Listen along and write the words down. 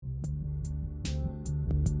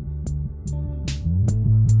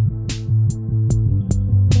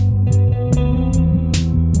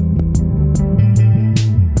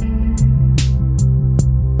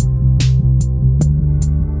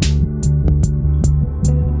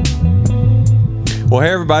Well,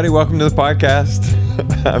 hey, everybody. Welcome to the podcast.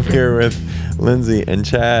 I'm here with Lindsay and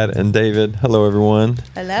Chad and David. Hello, everyone.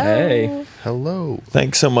 Hello. Hey. Hello.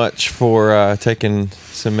 Thanks so much for taking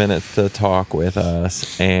some minutes to talk with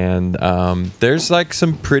us. And there's like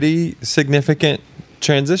some pretty significant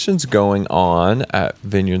transitions going on at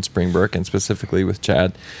Vineyard Springbrook, and specifically with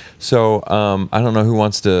Chad. So I don't know who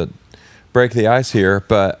wants to break the ice here,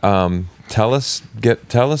 but tell us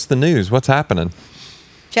the news. What's happening?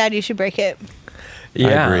 Chad, you should break it.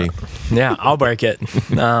 Yeah. I agree. Yeah, I'll break it.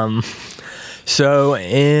 So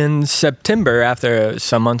in September, after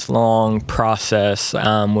some months-long process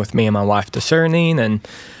with me and my wife discerning and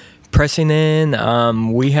pressing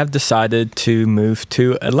in, we have decided to move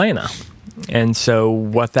to Atlanta. And so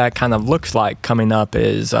what that kind of looks like coming up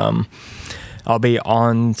is I'll be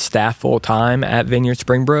on staff full-time at Vineyard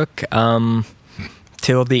Springbrook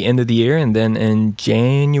till the end of the year. And then in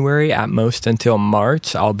January, at most until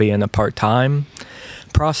March, I'll be in a part-time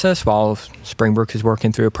process while Springbrook is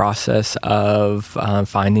working through a process of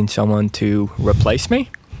finding someone to replace me.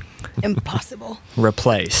 Impossible.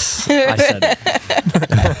 Replace. I said it.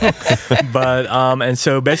 But, and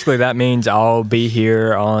so basically that means I'll be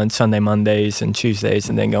here on Sunday, Mondays, and Tuesdays,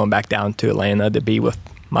 and then going back down to Atlanta to be with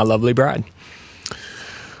my lovely bride.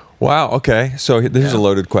 Wow. Okay. So this is a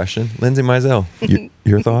loaded question. Lindsay Mizell,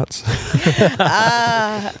 your thoughts?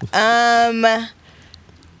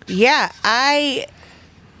 Yeah, I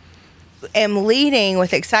am leading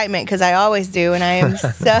with excitement because I always do, and I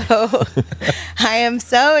am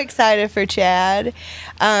so excited for Chad.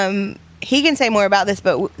 He can say more about this,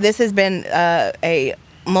 but this has been a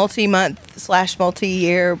multi-month /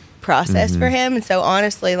 multi-year process for him, and so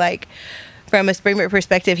honestly, like from a Springbrook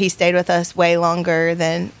perspective, he stayed with us way longer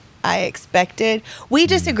than I expected. We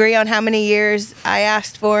disagree on how many years I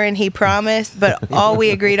asked for and he promised, but all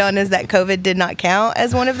we agreed on is that COVID did not count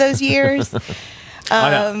as one of those years.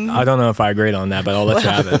 I don't know if I agreed on that, but I'll let you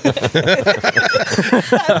have it.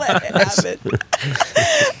 I let it happen.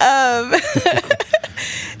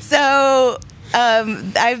 So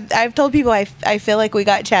I've told people I feel like we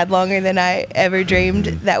got Chad longer than I ever dreamed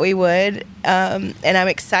that we would, and I'm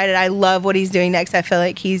excited. I love what he's doing next. I feel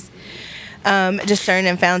like he's discerned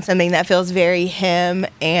and found something that feels very him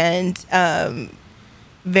and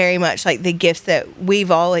very much like the gifts that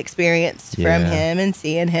we've all experienced from him and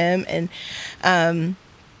seeing him. And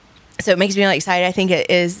so it makes me really excited. I think it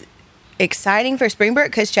is exciting for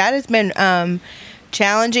Springbrook because Chad has been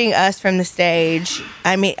challenging us from the stage.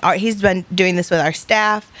 I mean, he's been doing this with our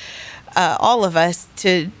staff, all of us,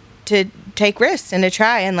 to take risks and to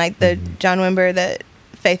try. And like the John Wimber, that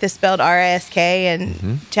Faith is spelled RISK,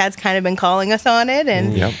 and Chad's kind of been calling us on it.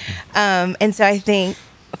 And and so I think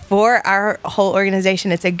for our whole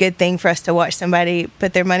organization, it's a good thing for us to watch somebody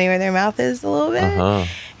put their money where their mouth is a little bit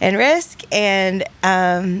and risk. And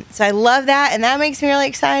so I love that, and that makes me really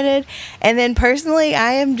excited. And then personally,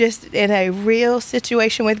 I am just in a real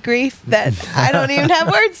situation with grief that I don't even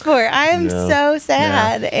have words for. I am so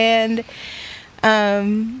sad. And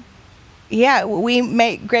we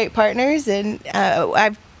make great partners, and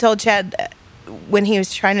I've told Chad when he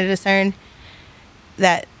was trying to discern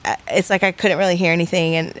that it's like I couldn't really hear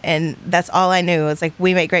anything, and that's all I knew. It's like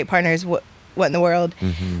we make great partners. What in the world?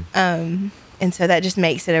 And so that just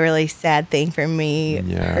makes it a really sad thing for me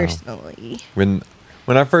personally. When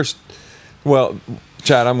I first,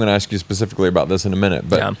 Chad, I'm going to ask you specifically about this in a minute,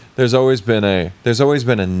 but there's always been a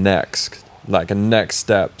next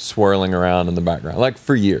step swirling around in the background, like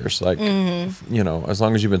for years, like as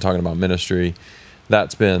long as you've been talking about ministry,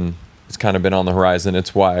 it's kind of been on the horizon.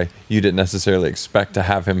 It's why you didn't necessarily expect to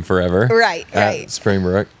have him forever, right?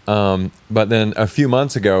 Springbrook. But then a few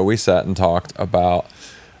months ago, we sat and talked about,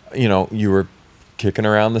 you were kicking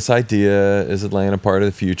around this idea: is Atlanta part of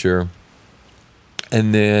the future?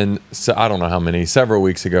 And then, so I don't know how many, several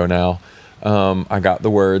weeks ago now, I got the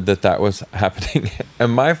word that was happening.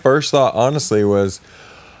 And my first thought, honestly, was,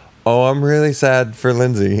 oh, I'm really sad for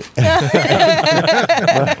Lindsay.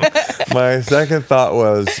 my second thought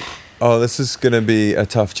was, oh, this is going to be a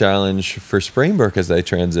tough challenge for Springbrook as they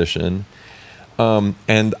transition.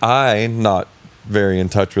 And I, not very in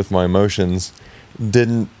touch with my emotions,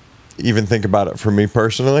 didn't even think about it for me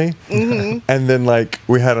personally. And then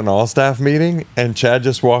we had an all-staff meeting, and Chad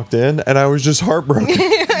just walked in, and I was just heartbroken.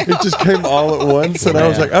 It just came all at once, and I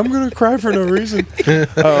was like, I'm going to cry for no reason.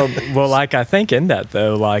 I think in that,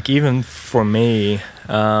 though, even for me,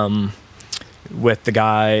 with the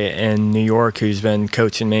guy in New York who's been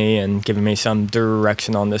coaching me and giving me some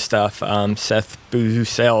direction on this stuff, Seth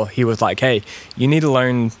Busell, he was like, hey, you need to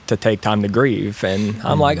learn to take time to grieve. And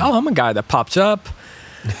I'm like, oh, I'm a guy that pops up.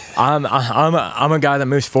 I'm a guy that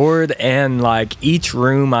moves forward, and like each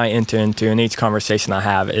room I enter into and each conversation I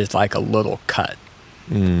have is like a little cut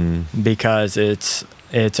because it's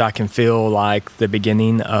I can feel like the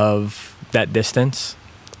beginning of that distance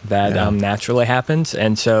that naturally happens,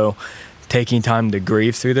 and so taking time to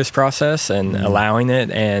grieve through this process and allowing it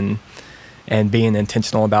and being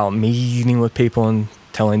intentional about meeting with people and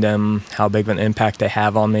telling them how big of an impact they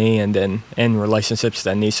have on me, and then in relationships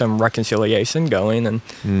that need some reconciliation going and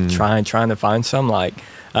trying to find some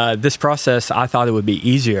this process. I thought it would be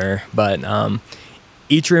easier, but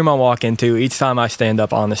each room I walk into, each time I stand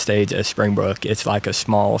up on the stage at Springbrook, it's like a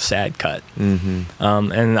small sad cut.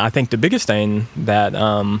 And I think the biggest thing that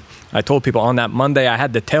I told people on that Monday, I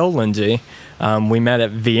had to tell Lindsay, we met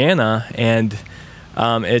at Vienna, and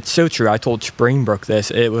it's so true. I told Springbrook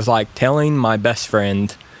this. It was like telling my best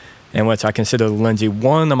friend, and which I consider Lindsay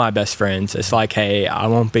one of my best friends. It's like, hey, I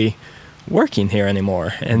won't be working here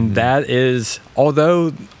anymore. And that is,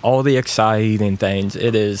 although all the exciting things,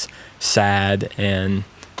 it is sad and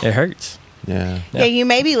it hurts. Yeah, you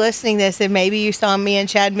may be listening to this, and maybe you saw me and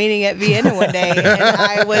Chad meeting at Vienna one day, and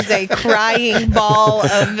I was a crying ball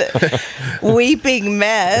of weeping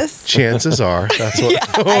mess. Chances are that's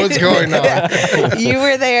what was going on. You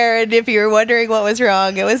were there, and if you were wondering what was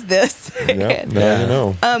wrong, it was this. Now you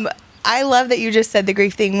know. I love that you just said the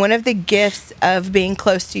grief thing. One of the gifts of being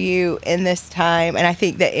close to you in this time, and I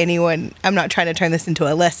think that anyone, I'm not trying to turn this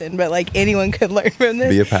into a lesson, but like anyone could learn from this.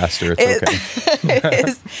 Be a pastor, it's okay.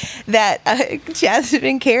 Is that Chad's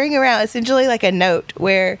been carrying around essentially like a note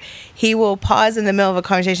where he will pause in the middle of a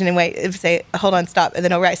conversation and wait, say, hold on, stop, and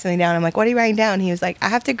then he'll write something down. I'm like, what are you writing down? He was like, I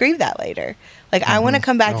have to grieve that later. Like, I want to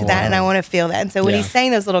come back to that, and I want to feel that. And so when he's saying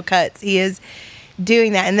those little cuts, he is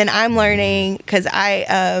doing that. And then I'm learning, because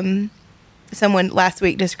someone last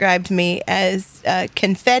week described me as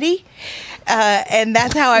confetti, and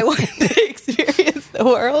that's how I wanted to experience the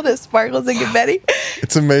world, as sparkles and confetti.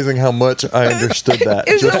 It's amazing how much I understood that.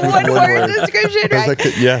 It was just a with one word word. description, right? Like,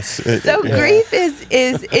 yes. Grief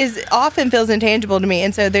is often feels intangible to me,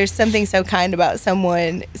 and so there's something so kind about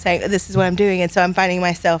someone saying, this is what I'm doing, and so I'm finding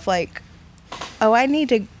myself like, I'm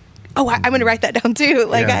going to write that down too.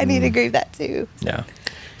 Like, I need to grieve that too. Yeah.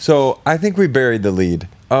 So I think we buried the lead.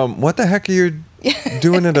 What the heck are you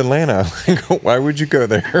doing in Atlanta? Why would you go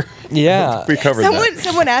there? Yeah. We covered that.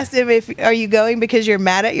 Someone asked him, are you going because you're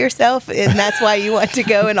mad at yourself and that's why you want to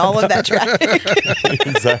go in all of that traffic?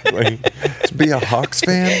 Exactly. To be a Hawks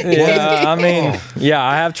fan? Yeah, I mean,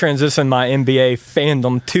 I have transitioned my NBA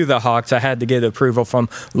fandom to the Hawks. I had to get approval from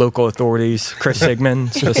local authorities, Chris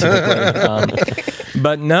Sigmund specifically.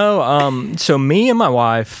 But no, so me and my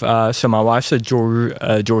wife, so my wife's a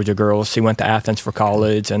Georgia girl. She went to Athens for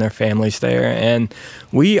college and her family's there. And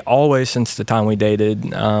we always, since the time we dated,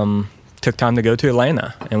 took time to go to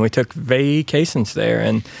Atlanta, and we took vacations there.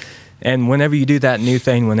 And whenever you do that new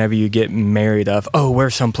thing, whenever you get married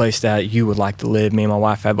where's someplace that you would like to live? Me and my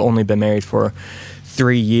wife have only been married for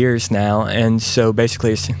 3 years now. And so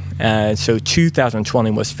basically, so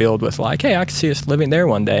 2020 was filled with like, hey, I could see us living there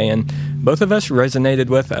one day. And both of us resonated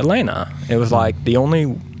with Atlanta. It was like the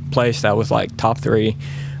only place that was like top 3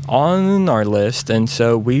 on our list. And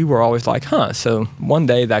so we were always like, so one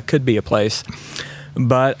day that could be a place.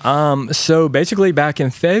 But so basically back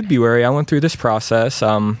in February, I went through this process.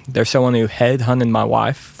 There's someone who headhunted my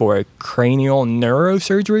wife for a cranial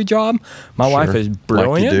neurosurgery job. My wife is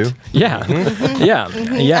brilliant. Like you do. Yeah.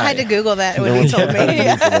 I had to Google that when you told me.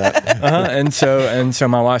 And so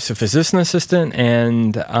my wife's a physician assistant,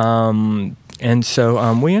 and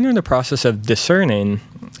so we entered the process of discerning,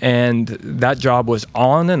 and that job was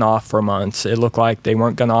on and off for months. It looked like they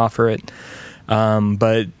weren't going to offer it.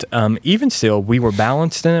 But even still, we were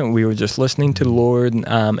balanced in it. We were just listening to the Lord.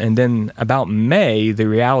 And then about May, the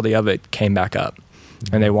reality of it came back up.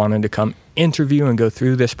 And they wanted to come interview and go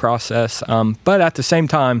through this process. But at the same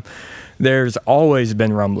time, there's always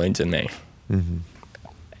been rumblings in me. Mm-hmm.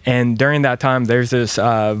 And during that time, there's this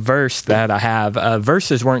verse that I have.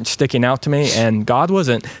 Verses weren't sticking out to me, and God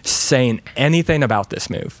wasn't saying anything about this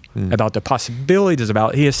move, about the possibilities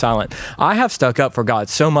about it. He is silent. I have stuck up for God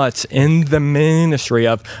so much in the ministry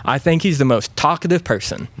of, I think he's the most talkative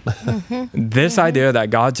person. This idea that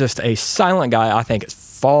God's just a silent guy, I think it's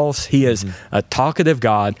false. He is a talkative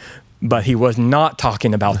God, but he was not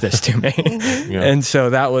talking about this to me. And so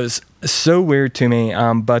that was so weird to me.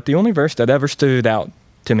 But the only verse that ever stood out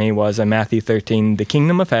to me was in Matthew 13, the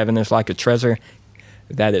kingdom of heaven is like a treasure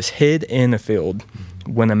that is hid in a field.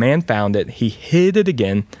 When a man found it, he hid it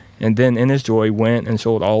again, and then in his joy went and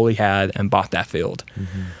sold all he had and bought that field.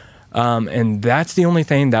 And that's the only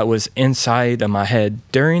thing that was inside of my head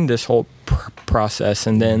during this whole process,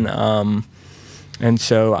 and then and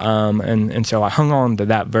so I hung on to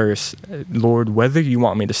that verse, Lord, whether you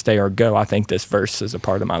want me to stay or go, I think this verse is a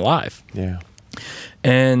part of my life. Yeah.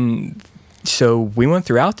 And so we went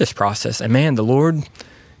throughout this process, and man, the Lord,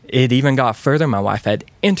 it even got further. My wife had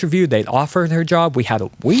interviewed, they'd offered her job. We had a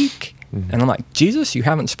week, and I'm like, Jesus, you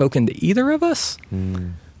haven't spoken to either of us?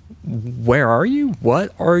 Where are you?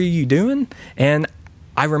 What are you doing? And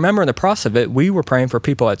I remember in the process of it, we were praying for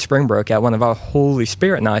people at Springbrook at one of our Holy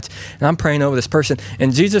Spirit nights, and I'm praying over this person,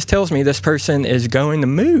 and Jesus tells me this person is going to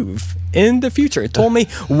move in the future. It told me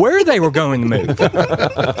where they were going to move.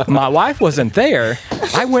 My wife wasn't there.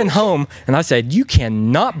 I went home, and I said, you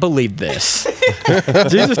cannot believe this.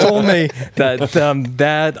 Jesus told me that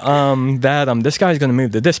this guy's going to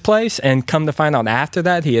move to this place, and come to find out after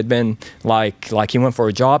that, he had been like he went for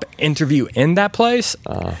a job interview in that place,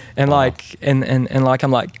 I'm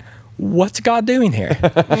like, what's God doing here?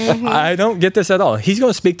 I don't get this at all. He's going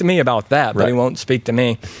to speak to me about that, but he won't speak to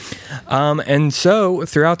me. And so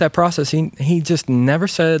throughout that process, he just never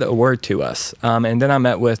said a word to us. And then I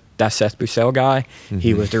met with that Seth Bussell guy.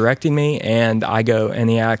 He was directing me, and I go, and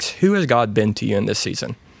he asks, who has God been to you in this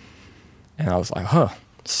season? And I was like,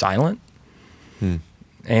 silent.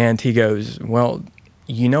 And he goes, well,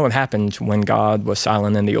 you know what happened when God was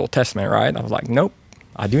silent in the Old Testament, right? I was like, nope,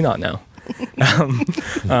 I do not know.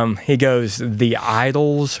 He goes, the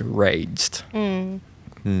idols raged. And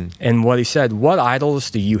what he said, what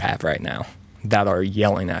idols do you have right now that are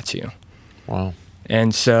yelling at you? Wow.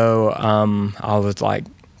 And so I was like,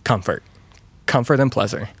 comfort and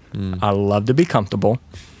pleasure. I love to be comfortable,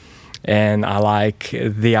 and I like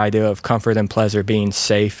the idea of comfort and pleasure being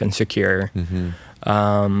safe and secure.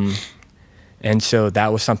 And so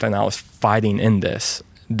that was something I was fighting in this.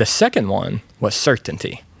 The second one was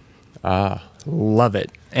certainty. Love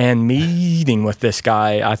it. And meeting with this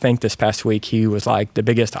guy, I think this past week, he was like, the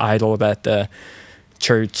biggest idol that the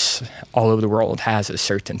church all over the world has is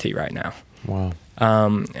certainty right now. Wow.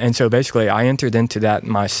 And so basically I entered into that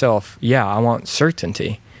myself. Yeah, I want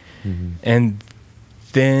certainty. And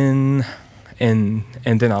then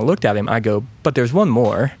I looked at him, I go, but there's one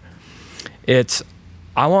more. It's,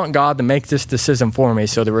 I want God to make this decision for me,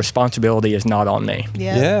 so the responsibility is not on me.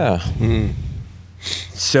 Yeah.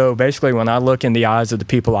 So basically, when I look in the eyes of the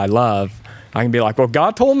people I love, I can be like, well,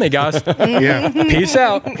 God told me, guys. Peace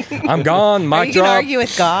out. I'm gone. Are you going to argue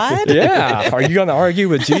with God? Yeah. Are you going to argue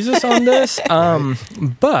with Jesus on this?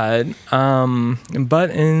 But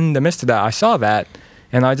in the midst of that, I saw that,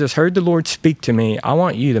 and I just heard the Lord speak to me. I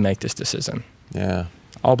want you to make this decision. Yeah.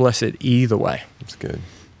 I'll bless it either way. That's good.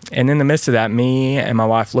 And in the midst of that, me and my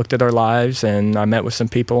wife looked at our lives, and I met with some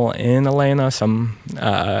people in Atlanta, some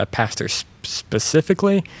pastors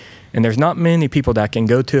specifically. And there's not many people that can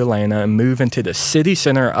go to Atlanta and move into the city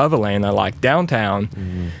center of Atlanta, like downtown,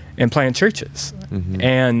 and plant churches.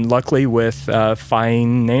 And luckily, with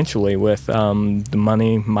financially, with the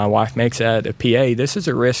money my wife makes at a PA, this is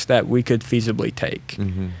a risk that we could feasibly take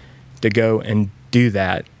to go and do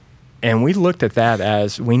that. And we looked at that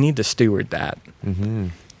as we need to steward that.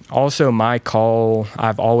 Also, my call,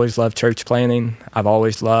 I've always loved church planting. I've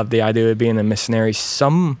always loved the idea of being a missionary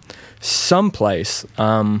someplace.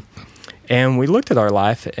 And we looked at our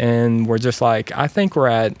life, and we're just like, I think we're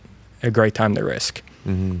at a great time to risk.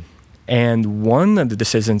 And one of the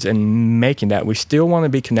decisions in making that, we still want to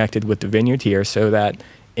be connected with the vineyard here, so that,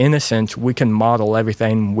 in a sense, we can model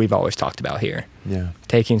everything we've always talked about here.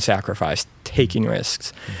 Taking sacrifice, taking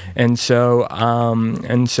risks. And so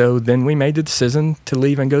then we made the decision to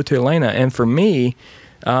leave and go to Atlanta. And for me,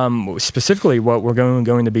 specifically what we're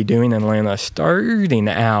going to be doing in Atlanta, starting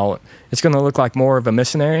out, it's going to look like more of a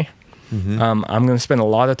missionary. I'm going to spend a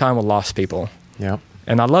lot of time with lost people.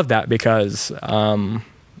 And I love that because I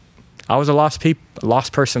was a lost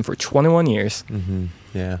person for 21 years.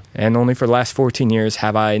 And only for the last 14 years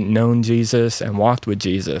have I known Jesus and walked with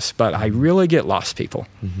Jesus. But I really get lost people.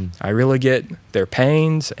 I really get their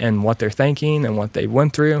pains and what they're thinking and what they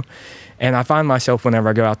went through. And I find myself, whenever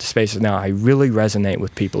I go out to spaces now, I really resonate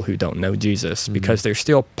with people who don't know Jesus because there's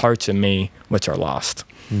still parts of me which are lost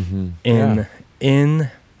in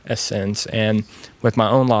a sense. And with my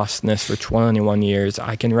own lostness for 21 years,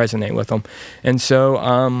 I can resonate with them. And so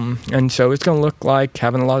it's going to look like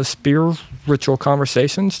having a lot of spiritual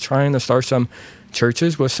conversations, trying to start some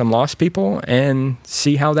churches with some lost people and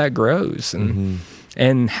see how that grows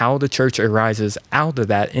and how the church arises out of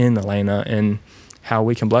that in Atlanta and how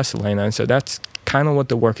we can bless Atlanta. And so that's kind of what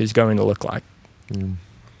the work is going to look like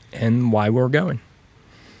and why we're going.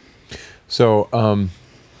 So, I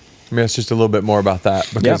mean, it's just a little bit more about that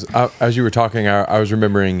because as you were talking, I was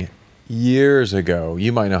remembering years ago,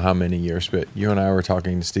 you might know how many years, but you and I were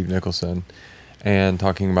talking to Steve Nicholson and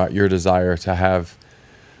talking about your desire to have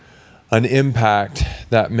an impact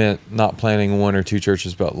that meant not planning one or two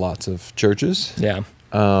churches, but lots of churches. Yeah.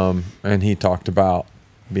 And he talked about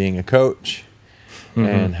being a coach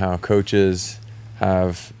and how coaches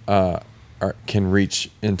have can reach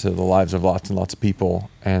into the lives of lots and lots of people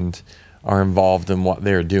and are involved in what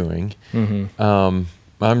they're doing.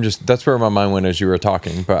 That's where my mind went as you were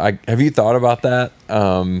talking. But have you thought about that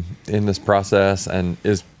in this process? And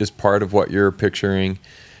is part of what you're picturing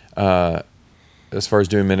as far as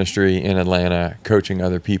doing ministry in Atlanta, coaching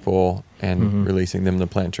other people and releasing them to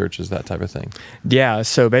plant churches, that type of thing? Yeah.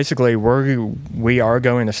 So basically, we are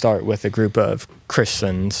going to start with a group of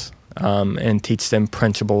Christians and teach them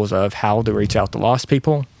principles of how to reach out to lost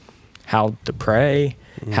people, how to pray,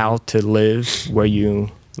 how to live where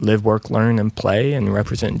you live, work, learn, and play and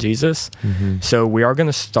represent Jesus. So we are going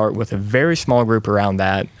to start with a very small group around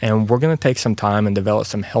that, and we're going to take some time and develop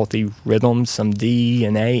some healthy rhythms, some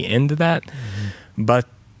DNA into that. But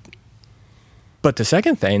the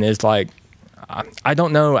second thing is, like, I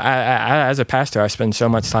don't know, I, as a pastor, I spend so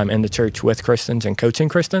much time in the church with Christians and coaching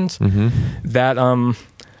Christians that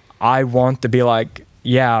I want to be like,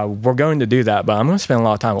 yeah, we're going to do that, but I'm going to spend a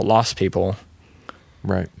lot of time with lost people.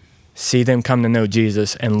 Right. See them come to know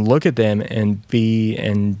Jesus and look at them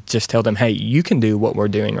and just tell them, hey, you can do what we're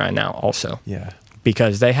doing right now also. Yeah.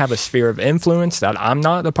 Because they have a sphere of influence that I'm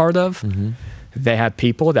not a part of. They have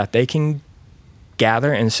people that they can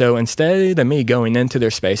gather. And so instead of me going into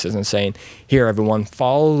their spaces and saying, here, everyone,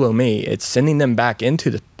 follow me, it's sending them back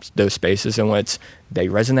into those spaces in which they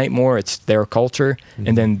resonate more. It's their culture.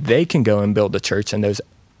 And then they can go and build a church in those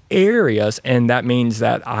areas. And that means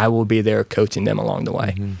that I will be there coaching them along the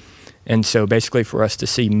way. And so basically for us to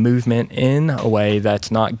see movement in a way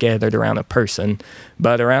that's not gathered around a person,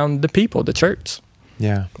 but around the people, the church.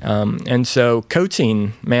 Yeah. And so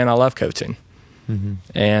coaching, man, I love coaching.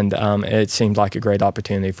 And it seemed like a great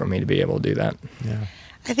opportunity for me to be able to do that. Yeah.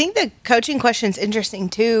 I think the coaching question is interesting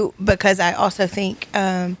too, because I also think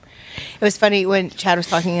it was funny when Chad was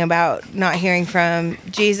talking about not hearing from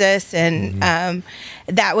Jesus, and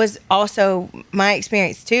that was also my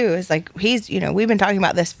experience too. Is like we've been talking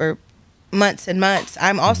about this for months and months.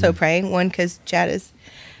 I'm also praying, one, because Chad is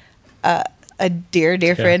a dear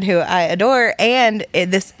friend who I adore, and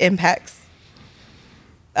this impacts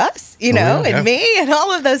us, and me and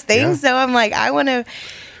all of those things. So I'm like, I want to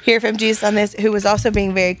hear from Jesus on this, who was also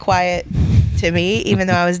being very quiet to me, even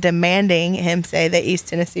though I was demanding him say that East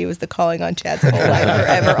Tennessee was the calling on Chad's whole life,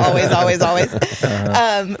 forever, always.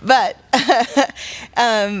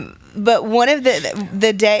 But one of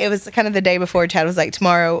the day, it was kind of the day before, Chad was like,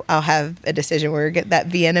 tomorrow I'll have a decision. We're at that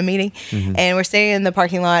Vienna meeting, and we're staying in the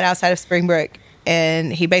parking lot outside of Springbrook.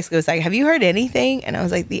 And he basically was like, have you heard anything? And I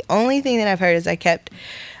was like, the only thing that I've heard is I kept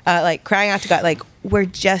crying out to God, like, we're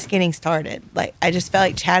just getting started. Like, I just felt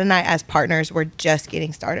like Chad and I as partners were just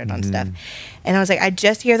getting started on stuff. And I was like, I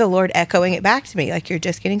just hear the Lord echoing it back to me, like, you're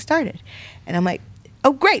just getting started. And I'm like,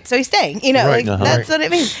 oh, great. So he's staying, right, that's what it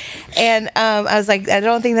means. And I was like, I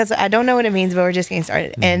don't know what it means, but we're just getting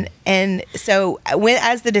started. And so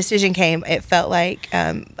as the decision came, it felt like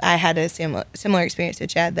I had a similar experience to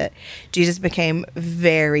Chad, that Jesus became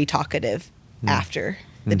very talkative after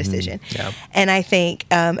the decision. Yeah. And I think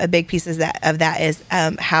a big piece of that is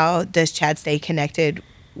how does Chad stay connected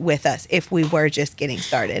with us if we were just getting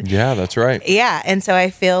started? Yeah, that's right. Yeah. And so I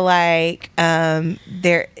feel like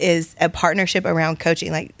there is a partnership around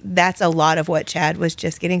coaching. Like, that's a lot of what Chad was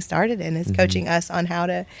just getting started in, is coaching us on how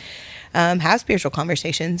to have spiritual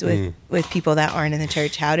conversations with people that aren't in the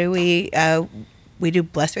church. How do we do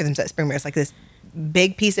blessed rhythms at Springbrook? It's like this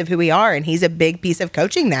big piece of who we are, and he's a big piece of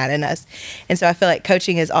coaching that in us. And so I feel like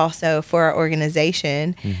coaching is also, for our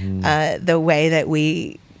organization, the way that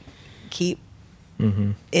we keep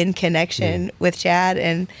in connection with Chad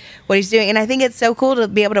and what he's doing. And I think it's so cool to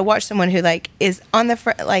be able to watch someone who is on the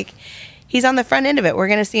front, he's on the front end of it. We're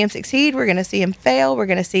going to see him succeed. We're going to see him fail. We're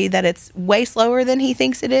going to see that it's way slower than he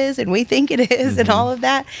thinks it is, and we think it is, and all of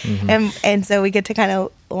that. And so we get to kind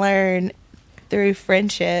of learn through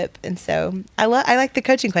friendship. And so I like the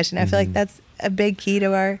coaching question. I feel like that's a big key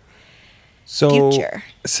to our future.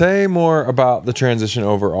 Say more about the transition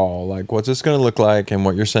overall. Like, what's this going to look like? And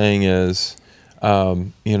what you're saying is,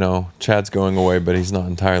 Chad's going away, but he's not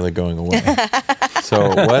entirely going away. So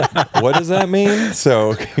what does that mean?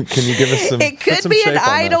 So can you give us some? It could be an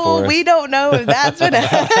idol. We don't know if that's what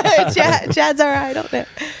Chad's our idol. No.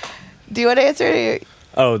 Do you want to answer?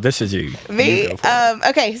 Oh, this is you. Me?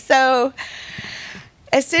 Okay, so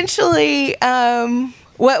essentially,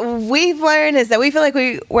 what we've learned is that we feel like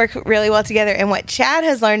we work really well together. And what Chad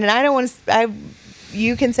has learned, and I don't want to,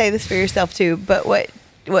 you can say this for yourself too, but what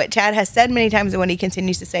Chad has said many times and what he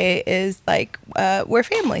continues to say is like, we're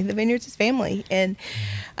family. The Vineyards is family. And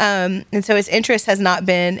so his interest has not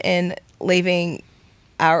been in leaving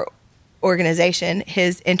our organization.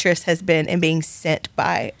 His interest has been in being sent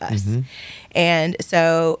by us. And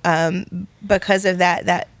so because of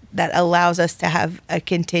that allows us to have a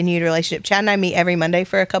continued relationship. Chad and I meet every Monday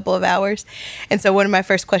for a couple of hours. And so one of my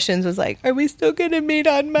first questions was like, are we still going to meet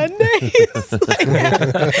on Mondays? Like,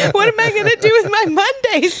 what am I going to do with my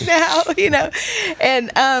Mondays now?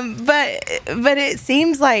 And, but it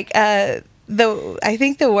seems like, I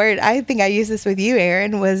think I used this with you,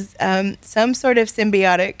 Aaron, was some sort of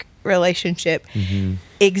symbiotic relationship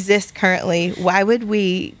exists currently. Why would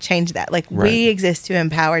we change that? Like, we exist to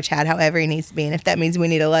empower Chad however he needs to be. And if that means we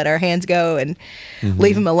need to let our hands go and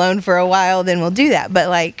leave him alone for a while, then we'll do that. But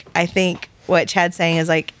like, I think what Chad's saying is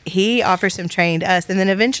like, he offers some training to us, and then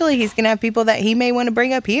eventually he's going to have people that he may want to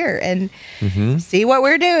bring up here and see what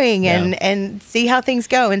we're doing and see how things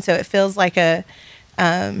go. And so it feels like it's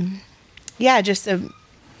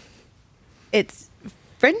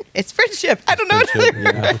friendship. I don't know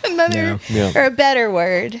or a better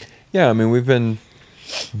word. Yeah, I mean, we've been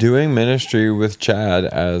doing ministry with Chad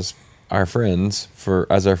as our friend for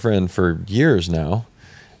years now,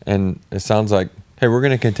 and it sounds like, hey, we're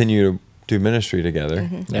going to continue to do ministry together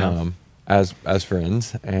as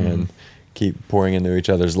friends and keep pouring into each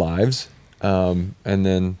other's lives, and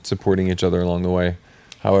then supporting each other along the way,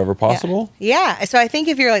 however possible. Yeah. So I think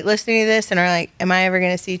if you're like listening to this and are like, am I ever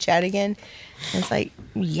going to see Chad again? And it's like,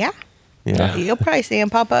 yeah. You'll probably see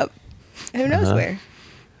him pop up. Who knows where?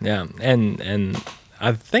 Yeah, and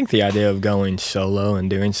I think the idea of going solo and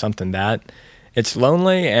doing something it's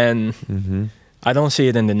lonely, and I don't see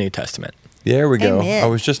it in the New Testament. There we go. Amen. I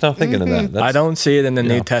was just now thinking of that. I don't see it in the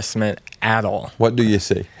New Testament at all. What do you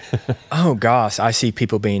see? Oh gosh, I see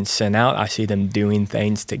people being sent out. I see them doing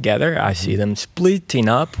things together. I see them splitting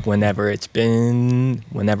up whenever it's beneficial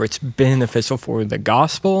for the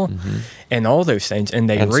gospel, and all those things. And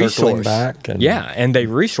they resource back. and they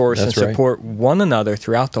resource and support one another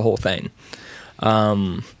throughout the whole thing.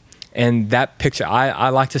 And that picture, I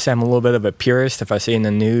like to say I'm a little bit of a purist. If I see in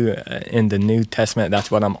the New Testament, that's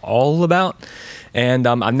what I'm all about. And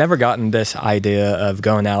I've never gotten this idea of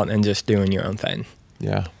going out and just doing your own thing.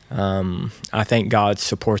 Yeah. I think God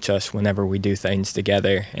supports us whenever we do things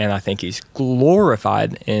together, and I think He's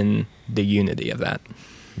glorified in the unity of that.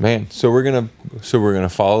 Man, so we're gonna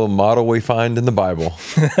follow the model we find in the Bible.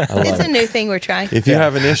 It's a new thing we're trying. If you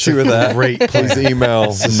have an issue with that, please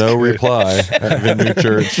email no reply at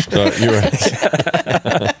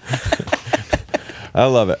vineyardchurch.us. I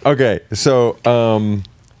love it. Okay, so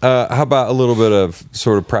how about a little bit of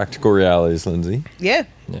sort of practical realities, Lindsay? Yeah.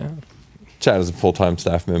 Chad is a full-time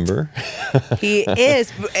staff member. He is.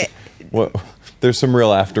 What? There's some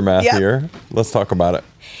real aftermath here. Let's talk about it.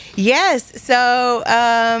 Yes. So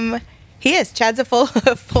he is. Chad's a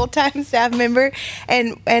full-time staff member,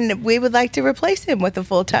 and we would like to replace him with a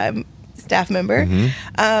full-time staff member,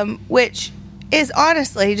 which is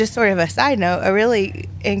honestly, just sort of a side note, a really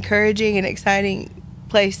encouraging and exciting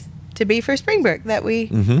place to be for Springbrook, that we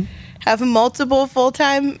have multiple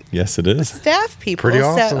full-time yes, it is. staff people. Pretty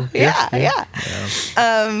awesome. So, yeah.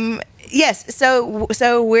 Yes.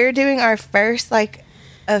 So we're doing our first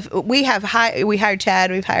we hired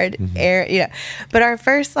Chad, we've hired Aaron, but our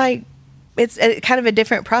first it's kind of a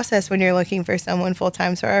different process when you're looking for someone full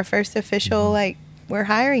time. So our first official we're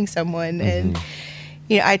hiring someone, and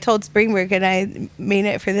I told Springbrook, and I mean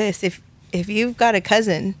it for this: if you've got a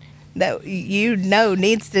cousin that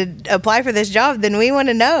needs to apply for this job, then we want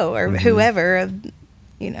to know, or whoever,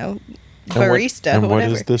 barista. And what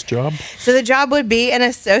whatever. is this job? So the job would be an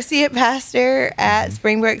associate pastor at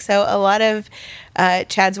Springbrook. So a lot of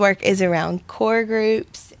Chad's work is around core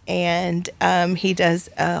groups, and he does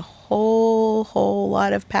a whole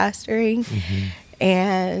lot of pastoring,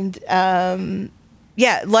 and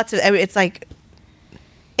lots of. It's like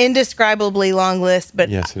indescribably long list, but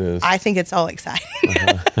yes, it is. I think it's all exciting.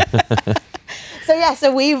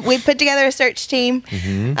 So we put together a search team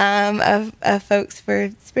of folks for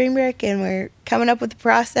Springbrook, and we're coming up with the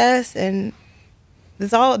process, and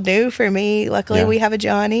it's all new for me. Luckily, we have a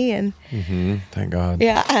Johnny, and thank God.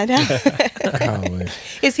 Yeah, I know. Golly.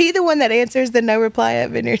 Is he the one that answers the no reply at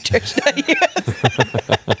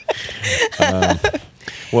vineyardchurch.us?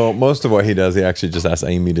 Well, most of what he does, he actually just asks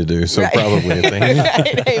Amy to do. So probably it's Amy.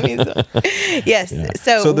 Right, Amy's. Yes. Yeah.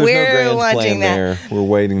 So there's we're no grand launching plan that. there. We're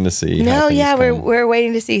waiting to see. No, how things yeah, come. we're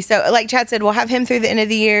waiting to see. So, like Chad said, we'll have him through the end of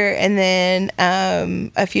the year, and then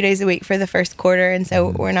a few days a week for the first quarter. And so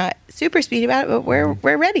we're not super speedy about it, but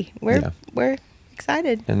we're ready. We're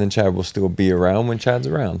excited. And then Chad will still be around when Chad's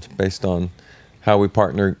around, based on how we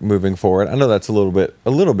partner moving forward. I know that's a little bit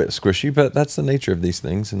squishy, but that's the nature of these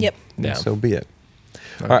things. And, Yep. and Yeah. so be it.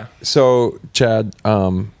 All right. So Chad,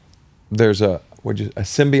 there's a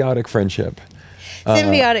symbiotic friendship.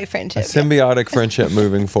 Symbiotic friendship. A symbiotic friendship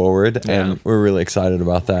moving forward, and we're really excited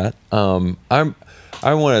about that.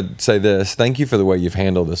 I want to say this: thank you for the way you've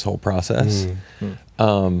handled this whole process,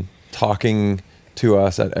 talking to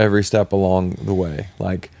us at every step along the way,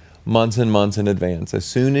 like months and months in advance. As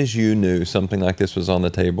soon as you knew something like this was on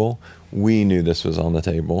the table, we knew this was on the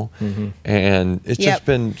table, and it's just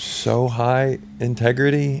been so high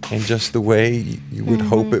integrity and just the way you would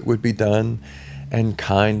hope it would be done. And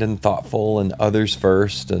kind and thoughtful and others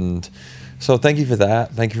first. And so thank you for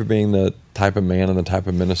that. Thank you for being the type of man and the type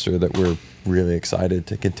of minister that we're really excited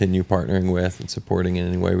to continue partnering with and supporting in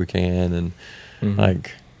any way we can. And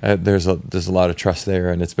there's a lot of trust there,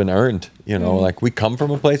 and it's been earned. You know, like we come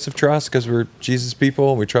from a place of trust because we're Jesus people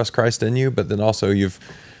and we trust Christ in you, but then also you've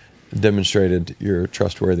demonstrated your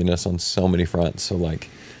trustworthiness on so many fronts. So like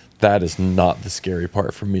that is not the scary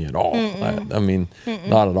part for me at all. I mean,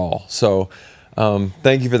 not at all. So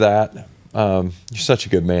thank you for that. You're such a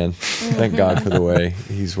good man. Thank God for the way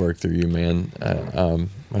he's worked through you, man.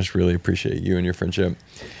 I just really appreciate you and your friendship.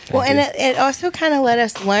 Well, and it also kind of let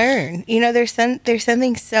us learn. You know, there's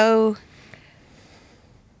something so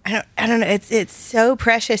I don't know. It's so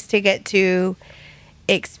precious to get to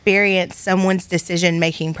experience someone's decision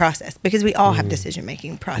making process, because we all have decision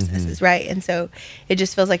making processes, right? And so it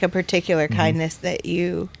just feels like a particular kindness that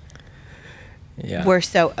you were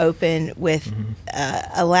so open with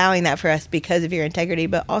allowing that for us because of your integrity.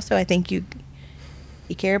 But also, I think you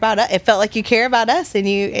care about us. It felt like you care about us, and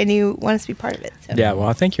you want us to be part of it. So. Yeah, well,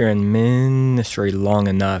 I think you're in ministry long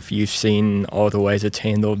enough. You've seen all the ways it's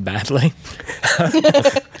handled badly.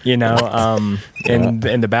 You know,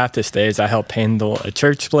 in the Baptist days, I helped handle a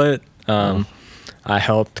church split. I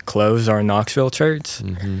helped close our Knoxville church.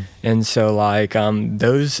 And so, like,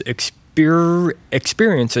 those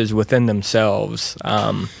experiences within themselves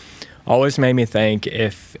always made me think,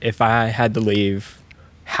 if I had to leave,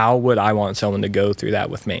 how would I want someone to go through that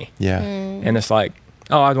with me? Yeah. And it's like,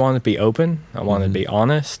 I'd want to be open. I want to be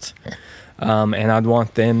honest. And I'd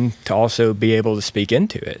want them to also be able to speak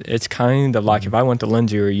into it. It's kind of like if I went to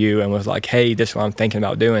Lindsay or you and was like, hey, this is what I'm thinking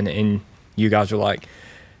about doing. And you guys were like,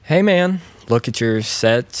 hey, man, look at your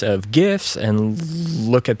sets of gifts and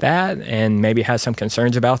look at that and maybe have some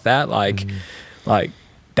concerns about that. Like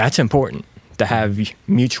that's important to have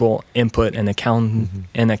mutual input and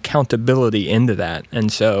and accountability into that.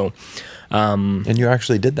 And so, and you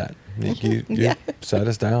actually did that. You sat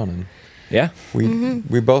us down, and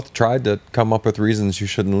we both tried to come up with reasons you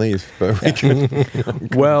shouldn't leave, but we couldn't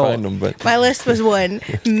find them. But my list was one,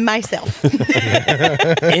 myself.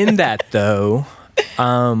 In that though,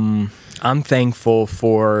 I'm thankful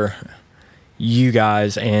for you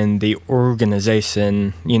guys and the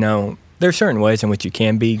organization. You know, there are certain ways in which you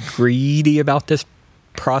can be greedy about this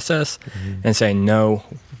process and say, no,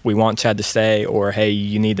 we want Chad to stay, or, hey,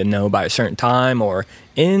 you need to know by a certain time, or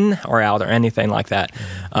in or out, or anything like that.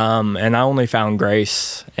 And I only found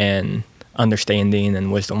grace and understanding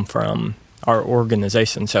and wisdom from our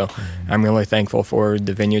organization. So I'm really thankful for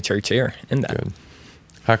the Vineyard Church here in that. Good.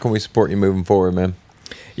 How can we support you moving forward, man?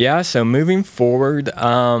 Yeah, so moving forward,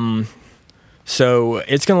 so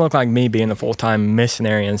it's going to look like me being a full-time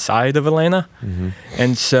missionary inside of Atlanta.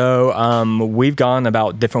 And so we've gone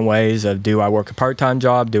about different ways of, do I work a part-time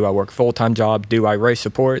job? Do I work a full-time job? Do I raise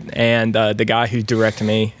support? And the guy who's directing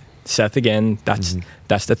me, Seth again,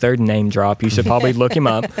 that's the third name drop. You should probably look him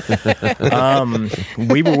up.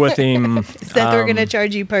 We were with him. Seth, we're going to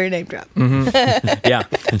charge you per name drop. Yeah.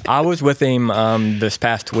 I was with him this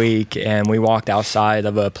past week, and we walked outside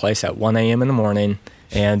of a place at 1 a.m. in the morning,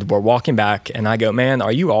 and we're walking back, and I go, man,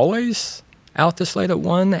 are you always out this late at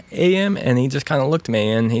 1 a.m.? And he just kind of looked at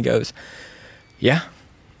me, and he goes, yeah,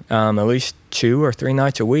 at least 2 or 3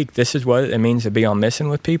 nights a week. This is what it means to be on mission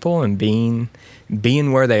with people, and being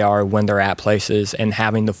where they are when they're at places and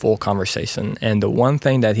having the full conversation. And the one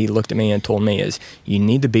thing that he looked at me and told me is, you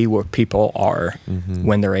need to be where people are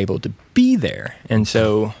when they're able to be there. And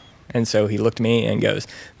so he looked at me and goes,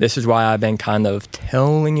 this is why I've been kind of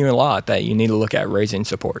telling you a lot that you need to look at raising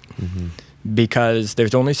support. because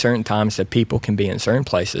there's only certain times that people can be in certain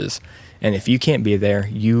places. And if you can't be there,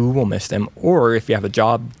 you will miss them. Or if you have a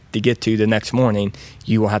job to get to the next morning,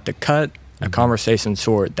 you will have to cut a conversation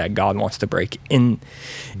short that God wants to break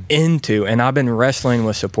into. And I've been wrestling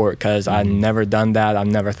with support because I've never done that. I've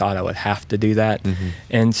never thought I would have to do that.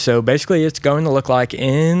 And so basically it's going to look like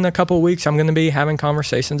in a couple of weeks, I'm going to be having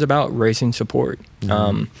conversations about raising support.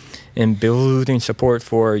 And building support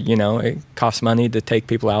for, it costs money to take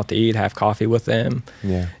people out to eat, have coffee with them,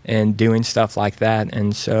 and doing stuff like that.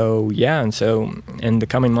 And so in the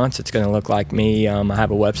coming months, it's going to look like me. I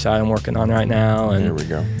have a website I'm working on right now. And there we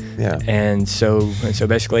go. Yeah. And so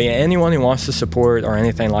basically anyone who wants to support or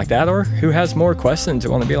anything like that, or who has more questions,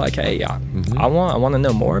 want to be like, hey, I want to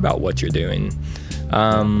know more about what you're doing.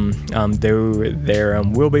 There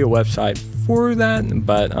will be a website for that,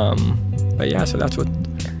 but yeah, so that's what.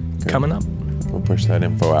 Coming up. We'll push that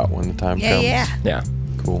info out when the time comes. Yeah.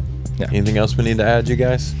 Cool. Yeah. Anything else we need to add, you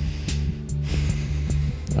guys?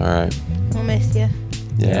 All right. We'll miss you.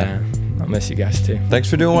 Yeah. I'll miss you guys too.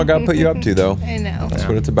 Thanks for doing what God put you up to, though. I know. That's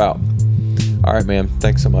what it's about. All right, man.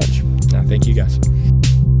 Thanks so much. Thank you guys.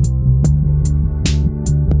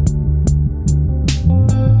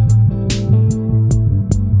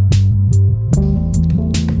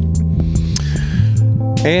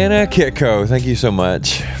 Anna Kitco, thank you so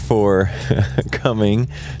much for coming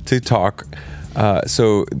to talk.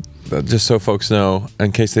 So just so folks know,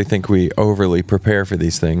 in case they think we overly prepare for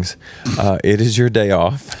these things, it is your day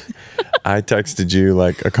off. I texted you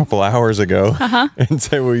like a couple hours ago and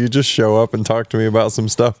said, will you just show up and talk to me about some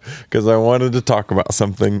stuff? Because I wanted to talk about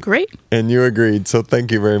something. Great. And you agreed. So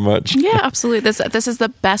thank you very much. Yeah, absolutely. This is the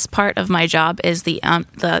best part of my job is the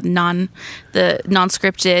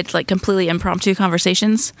non-scripted, like completely impromptu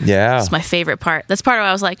conversations. Yeah. It's my favorite part. That's part of why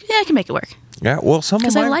I was like, yeah, I can make it work. Yeah. Well,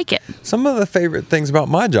 because I like it. Some of the favorite things about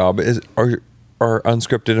my job are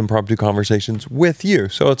unscripted impromptu conversations with you.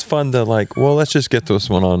 So it's fun to let's just get this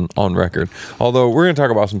one on record. Although we're going to talk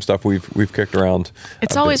about some stuff we've kicked around.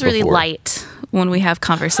 It's always really light when we have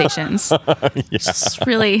conversations. Just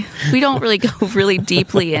really, we don't really go really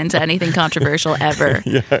deeply into anything controversial ever.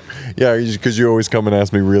 Yeah, because you always come and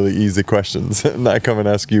ask me really easy questions, and I come and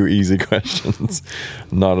ask you easy questions.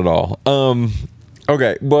 Not at all.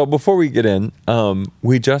 Okay, well, before we get in,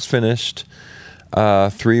 we just finished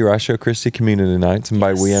 3 Ratio Christi community nights, and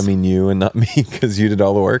by we I mean you and not me, because you did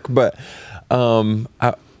all the work. But and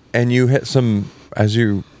you hit some, as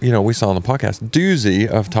we saw on the podcast, doozy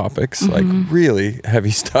of topics, like really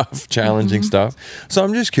heavy stuff, challenging stuff. So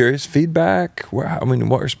I'm just curious, feedback.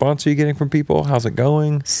 What response are you getting from people? How's it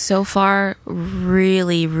going? So far,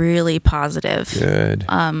 really, really positive. Good.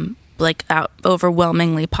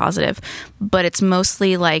 Overwhelmingly positive, but it's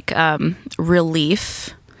mostly like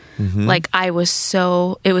relief. Like it was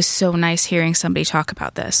so nice hearing somebody talk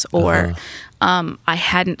about this, or I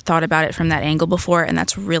hadn't thought about it from that angle before, and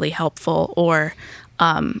that's really helpful. Or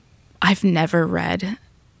I've never read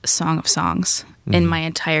Song of Songs in my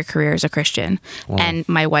entire career as a Christian, and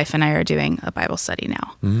my wife and I are doing a Bible study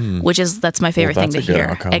now, that's my favorite thing to hear.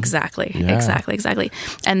 Outcome. Exactly.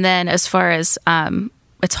 And then as far as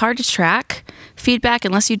it's hard to track feedback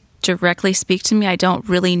unless you directly speak to me. I don't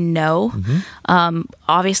really know.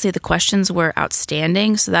 Obviously the questions were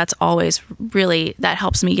outstanding, so that's always really, that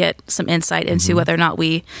helps me get some insight into whether or not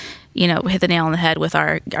we hit the nail on the head with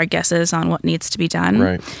our guesses on what needs to be done.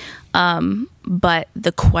 Right. But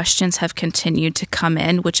the questions have continued to come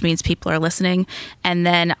in, which means people are listening. And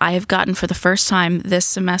then I have gotten, for the first time this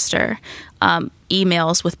semester,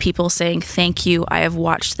 emails with people saying, thank you, I have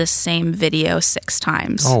watched this same video 6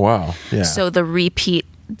 times. Oh, wow. Yeah. So the repeat,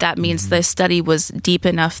 that means the study was deep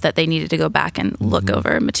enough that they needed to go back and look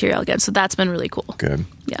over material again. So that's been really cool. Good.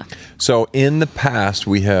 Yeah. So in the past,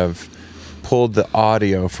 we have pulled the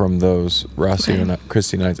audio from those Ratio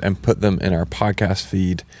Christi nights and put them in our podcast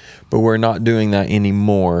feed, but we're not doing that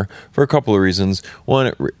anymore for a couple of reasons. One,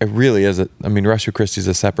 it really is Ratio Christi is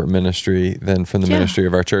a separate ministry than from the ministry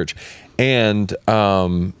of our church, and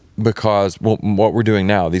because what we're doing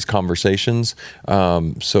now, these conversations,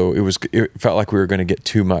 so it felt like we were going to get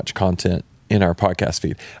too much content in our podcast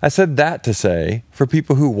feed. I said that to say, for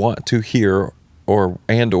people who want to hear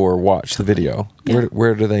or watch the video,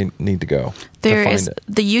 where do they need to go? There is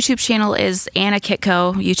the YouTube channel is Anna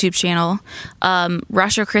Kitco YouTube channel.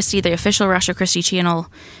 Ratio Christi, the official Ratio Christi channel,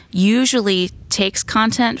 usually takes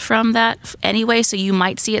content from that anyway, so you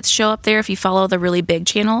might see it show up there if you follow the really big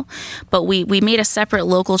channel. But we made a separate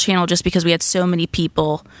local channel just because we had so many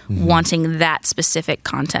people wanting that specific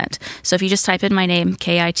content. So if you just type in my name,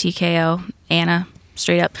 Kitko, Anna,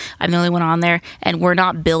 straight up. I'm the only one on there, and we're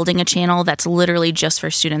not building a channel that's literally just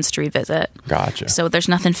for students to revisit. Gotcha. So there's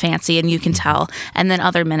nothing fancy, and you can tell. And then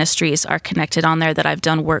other ministries are connected on there that I've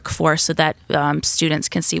done work for, so that students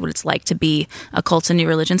can see what it's like to be a cult and new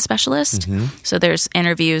religion specialist. So there's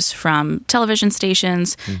interviews from television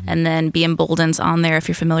stations, and then Be Emboldened's on there if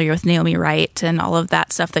you're familiar with Naomi Wright and all of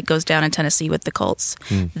that stuff that goes down in Tennessee with the cults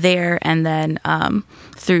there, and then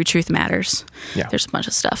through Truth Matters. Yeah. There's a bunch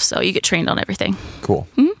of stuff, so you get trained on everything. Cool.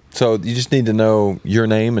 So you just need to know your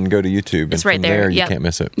name and go to YouTube. It's and right from there. You Yep. can't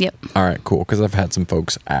miss it. Yep. All right, cool. Because I've had some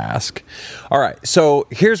folks ask. All right, so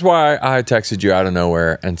here's why I texted you out of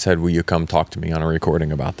nowhere and said, will you come talk to me on a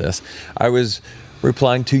recording about this? I was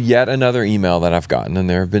replying to yet another email that I've gotten, and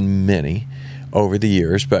there have been many over the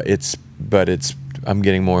years, but I'm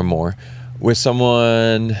getting more and more, with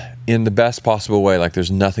someone in the best possible way. Like,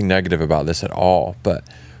 there's nothing negative about this at all, but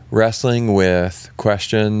wrestling with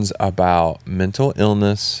questions about mental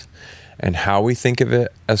illness and how we think of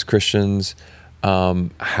it as Christians,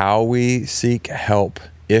 how we seek help,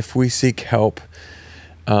 if we seek help,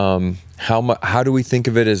 how do we think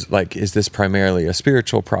of it as, like, is this primarily a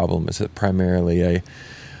spiritual problem? Is it primarily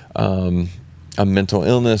a mental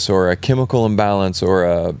illness or a chemical imbalance or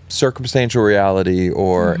a circumstantial reality,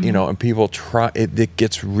 or and people it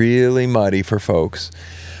gets really muddy for folks.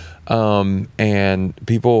 And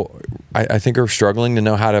people, I think, are struggling to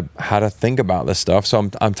know how to think about this stuff. So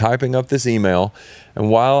I'm typing up this email, and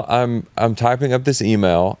while I'm typing up this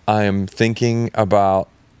email, I am thinking about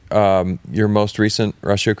your most recent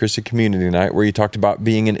Ratio Christi Community Night, where you talked about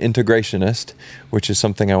being an integrationist, which is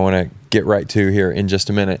something I want to get right to here in just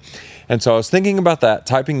a minute. And so I was thinking about that,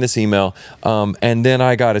 typing this email, and then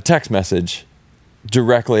I got a text message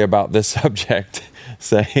directly about this subject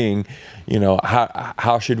saying,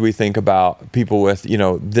 how should we think about people with,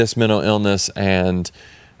 this mental illness and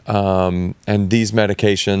these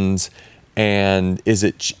medications, and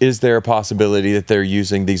is there a possibility that they're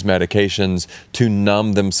using these medications to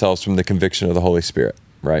numb themselves from the conviction of the Holy Spirit,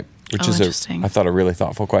 right? Which is interesting. I thought, a really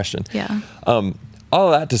thoughtful question. Yeah. All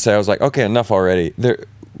of that to say, I was like, okay, enough already.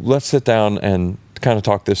 Let's sit down and kind of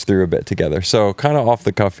talk this through a bit together. So, kind of off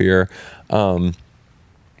the cuff here, give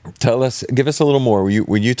us a little more.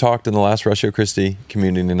 When you talked in the last Ratio Christi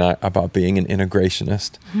Community Night about being an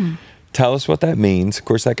integrationist, tell us what that means. Of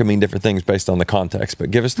course, that can mean different things based on the context, but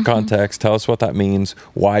give us the context. Tell us what that means,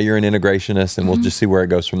 why you're an integrationist, and we'll just see where it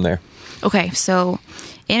goes from there. Okay, so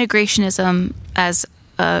integrationism as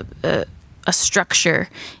a structure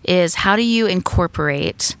is, how do you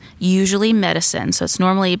incorporate usually medicine? So it's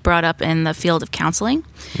normally brought up in the field of counseling.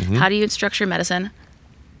 How do you structure medicine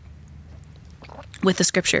with the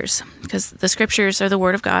scriptures? Because the scriptures are the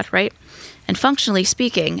word of God, right? And functionally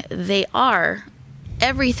speaking, they are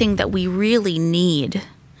everything that we really need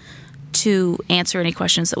to answer any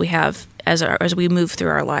questions that we have as we move through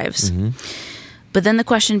our lives. But then the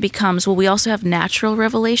question becomes, well, we also have natural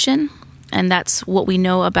revelation, and that's what we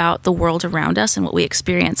know about the world around us and what we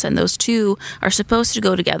experience, and those two are supposed to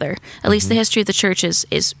go together. At least the history of the church is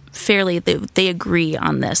fairly, they agree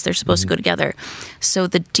on this. They're supposed to go together. So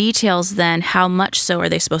the details then, how much so are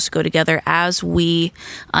they supposed to go together as we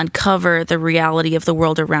uncover the reality of the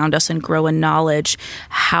world around us and grow in knowledge?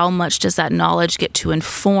 How much does that knowledge get to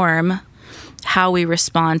inform how we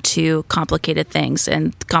respond to complicated things,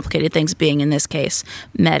 and complicated things being, in this case,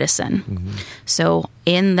 medicine. So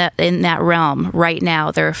in that realm, right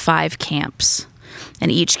now, there are 5 camps,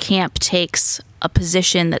 and each camp takes a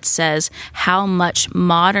position that says how much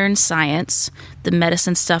modern science, the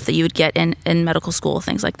medicine stuff that you would get in medical school,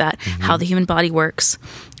 things like that, how the human body works,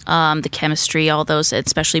 the chemistry, all those,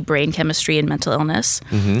 especially brain chemistry and mental illness.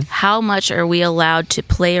 How much are we allowed to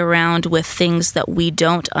play around with things that we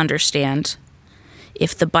don't understand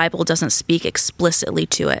if the Bible doesn't speak explicitly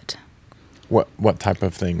to it? What type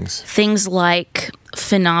of things? Things like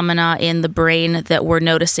phenomena in the brain that we're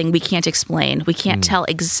noticing we can't explain. We can't tell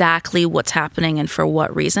exactly what's happening and for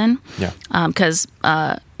what reason. Yeah. Because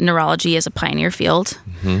neurology is a pioneer field.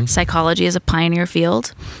 Psychology is a pioneer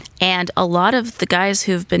field. And a lot of the guys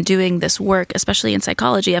who've been doing this work, especially in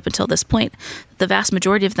psychology up until this point, the vast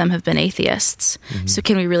majority of them have been atheists. So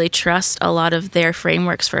can we really trust a lot of their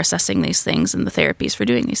frameworks for assessing these things and the therapies for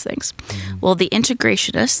doing these things? Well, the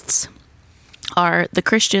integrationists are the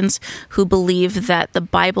Christians who believe that the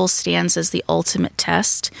Bible stands as the ultimate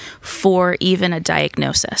test for even a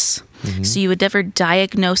diagnosis. So you would never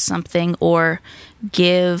diagnose something or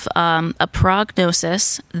give a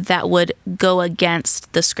prognosis that would go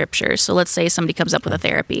against the scriptures. So let's say somebody comes up with a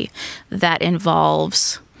therapy that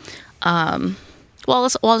involves Well,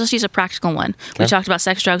 I'll just use a practical one. We talked about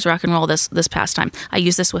sex, drugs, rock and roll this past time. I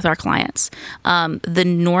use this with our clients. The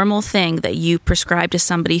normal thing that you prescribe to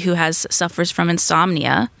somebody who suffers from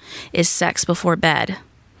insomnia is sex before bed.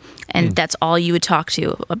 And that's all you would talk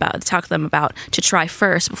to them about to try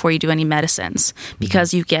first before you do any medicines,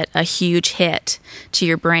 because you get a huge hit to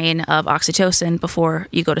your brain of oxytocin before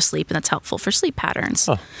you go to sleep, and that's helpful for sleep patterns.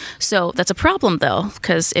 So that's a problem, though,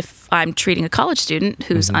 because if I'm treating a college student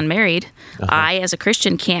who's unmarried, I, as a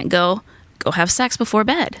Christian, can't go have sex before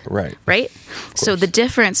bed. Right? So the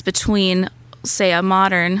difference between, say, a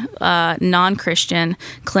modern non-Christian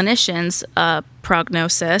clinician's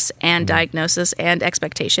prognosis and diagnosis and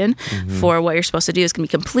expectation for what you're supposed to do is going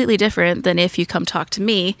to be completely different than if you come talk to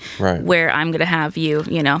me, where I'm going to have you,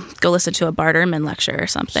 go listen to a Bart Ehrman lecture or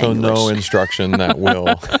something. So no instruction that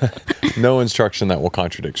will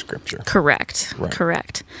contradict Scripture. Correct. Right.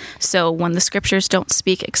 Correct. So when the Scriptures don't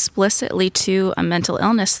speak explicitly to a mental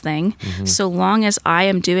illness thing, so long as I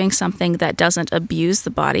am doing something that doesn't abuse the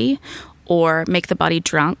body or make the body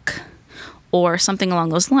drunk or something along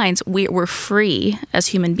those lines, we're free as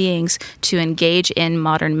human beings to engage in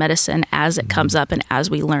modern medicine as it comes up and as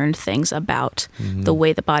we learn things about the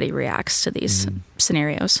way the body reacts to these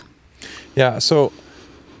scenarios. Yeah, so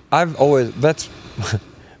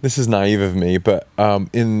this is naive of me, but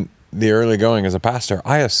in the early going as a pastor,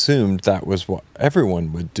 I assumed that was what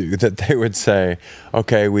everyone would do, that they would say,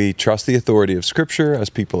 okay, we trust the authority of Scripture as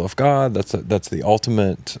people of God. That's the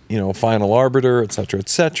ultimate, final arbiter, et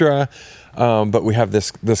cetera, but we have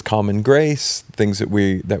this common grace, things that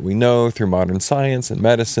we know through modern science and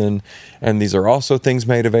medicine, and these are also things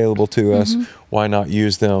made available to us. Why not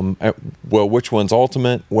use them? Well, which one's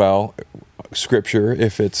ultimate? Well, Scripture,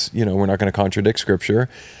 if it's, we're not going to contradict Scripture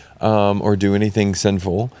or do anything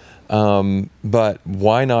sinful. But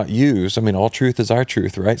why not use, all truth is our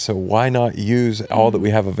truth, right? So why not use all that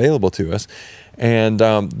we have available to us? And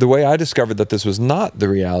the way I discovered that this was not the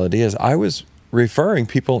reality is I was referring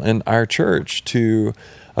people in our church to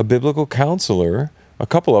a biblical counselor, a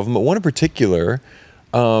couple of them, but one in particular,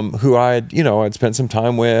 who I'd spent some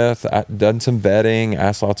time with, done some vetting,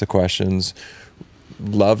 asked lots of questions,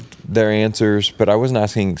 loved their answers, but I wasn't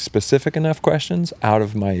asking specific enough questions out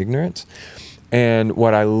of my ignorance. And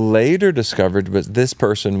what I later discovered was this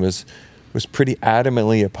person was pretty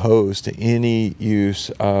adamantly opposed to any use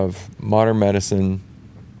of modern medicine,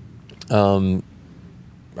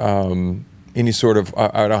 any sort of,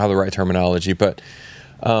 I don't have the right terminology, but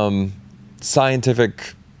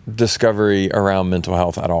scientific discovery around mental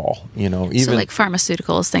health at all. Even so like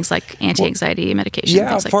pharmaceuticals, things like anti-anxiety medication.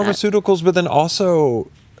 Yeah, things like pharmaceuticals, that. But then also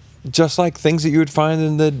just like things that you would find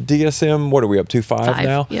in the DSM, what are we up to, 5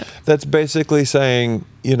 now? Yep. That's basically saying,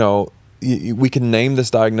 we can name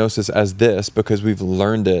this diagnosis as this because we've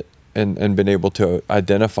learned it and been able to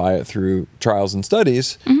identify it through trials and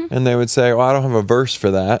studies. And they would say, well, I don't have a verse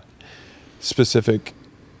for that specific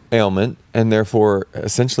ailment, and therefore,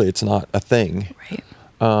 essentially, it's not a thing. Right.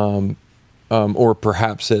 Or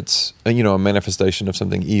perhaps it's a manifestation of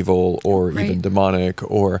something evil or even demonic.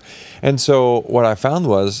 And so what I found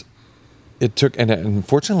was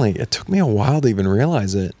unfortunately, it took me a while to even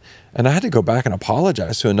realize it. And I had to go back and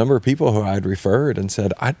apologize to a number of people who I had referred and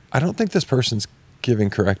said, I don't think this person's giving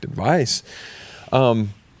correct advice. And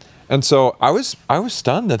so I was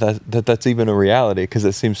stunned that's even a reality because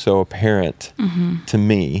it seems so apparent to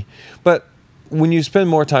me. But when you spend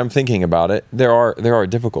more time thinking about it, there are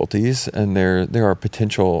difficulties and there are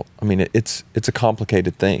potential. It's a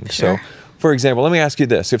complicated thing. Sure. So, for example, let me ask you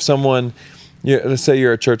this: if someone, let's say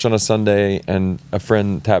you're at church on a Sunday and a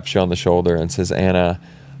friend taps you on the shoulder and says, "Anna,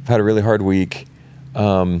 I've had a really hard week.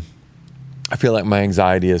 I feel like my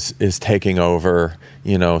anxiety is taking over.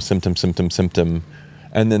 Symptom."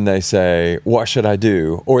 And then they say, "What should I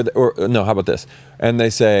do?" Or no, how about this? And they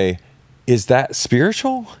say, "Is that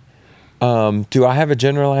spiritual? Do I have a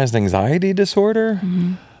generalized anxiety disorder?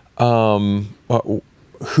 Who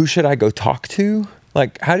should I go talk to?"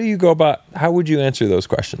 Like, how would you answer those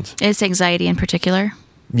questions? It's anxiety in particular?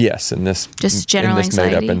 Yes, in this just general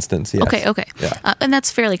anxiety. Made-up instance, yes. Okay. Yeah. And that's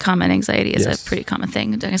fairly common. Anxiety is Yes. a pretty common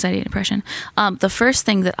thing, anxiety and depression. The first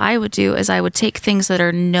thing that I would do is I would take things that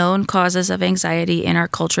are known causes of anxiety in our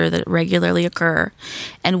culture that regularly occur,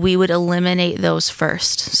 and we would eliminate those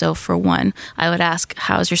first. So for one, I would ask,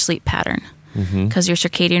 how's your sleep pattern? Because your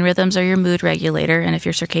circadian rhythms are your mood regulator, and if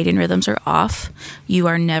your circadian rhythms are off, you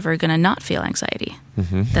are never going to not feel anxiety.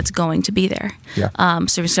 that's going to be there. Yeah.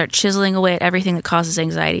 So we start chiseling away at everything that causes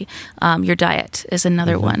anxiety. Your diet is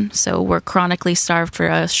another one. So we're chronically starved for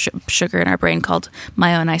a sugar in our brain called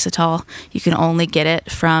myoinositol. You can only get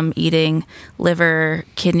it from eating liver,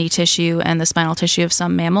 kidney tissue, and the spinal tissue of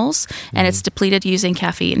some mammals, and it's depleted using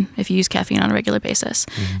caffeine if you use caffeine on a regular basis.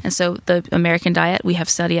 And so the American diet, we have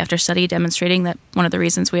study after study demonstrating that one of the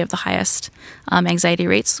reasons we have the highest anxiety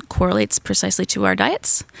rates correlates precisely to our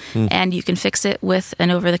diets, and you can fix it with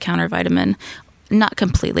an over-the-counter vitamin. Not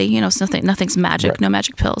completely, it's nothing's magic, Right. no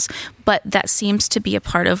magic pills, but that seems to be a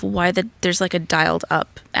part of why there's like a dialed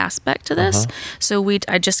up aspect to this. So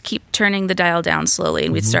I just keep turning the dial down slowly,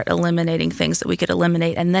 and we'd start eliminating things that we could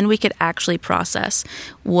eliminate, and then we could actually process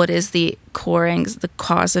what is the the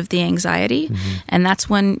cause of the anxiety. And that's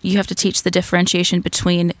when you have to teach the differentiation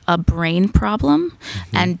between a brain problem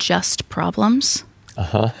and just problems.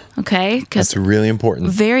 Okay, because That's really important.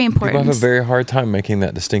 very important. People have a very hard time making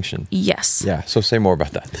that distinction. Yes. Yeah. So say more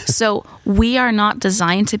about that. So we are not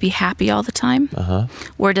designed to be happy all the time.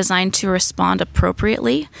 We're designed to respond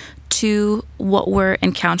appropriately to what we're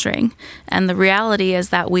encountering. And the reality is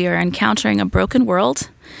that we are encountering a broken world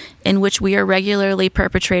in which we are regularly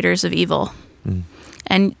perpetrators of evil.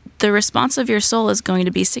 And the response of your soul is going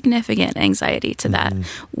to be significant anxiety to that.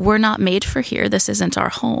 We're not made for here. This isn't our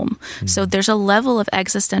home. So there's a level of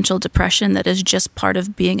existential depression that is just part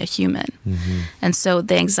of being a human. And so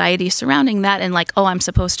the anxiety surrounding that, and like, oh, I'm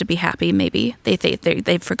supposed to be happy, maybe.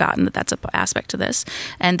 They've forgotten that that's an aspect to this.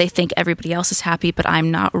 And they think everybody else is happy, but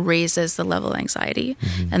I'm not, raises the level of anxiety.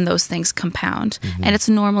 And those things compound. And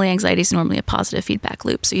anxiety is normally a positive feedback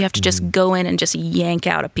loop. So you have to just go in and just yank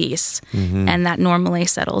out a piece. And that normally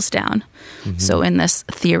settles down. So in this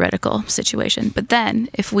theoretical situation, but then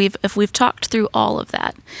if we've talked through all of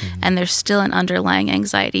that and there's still an underlying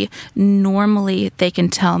anxiety, normally they can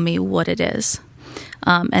tell me what it is,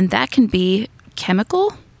 and that can be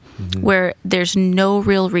chemical, where there's no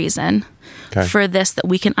real reason for this that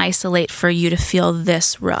we can isolate for you to feel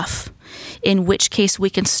this rough. In which case we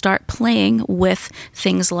can start playing with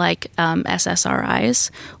things like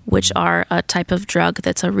SSRIs, which are a type of drug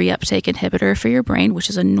that's a reuptake inhibitor for your brain, which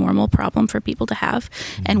is a normal problem for people to have.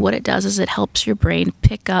 And what it does is it helps your brain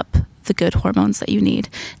pick up the good hormones that you need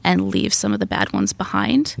and leave some of the bad ones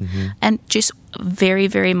behind. And just very,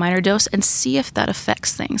 very minor dose, and see if that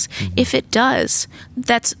affects things. If it does,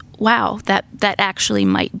 that's wow, that actually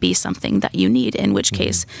might be something that you need, in which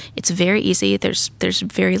case it's very easy. There's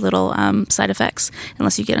very little side effects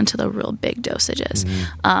unless you get into the real big dosages.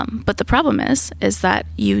 But the problem is that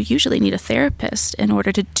you usually need a therapist in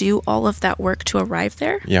order to do all of that work to arrive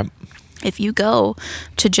there. Yep. If you go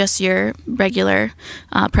to just your regular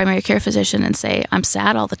primary care physician and say, I'm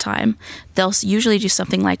sad all the time, they'll usually do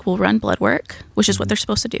something like, we'll run blood work, which is what they're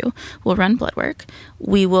supposed to do. We'll run blood work.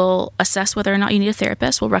 We will assess whether or not you need a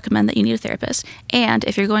therapist. We'll recommend that you need a therapist. And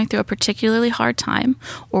if you're going through a particularly hard time,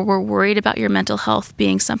 or we're worried about your mental health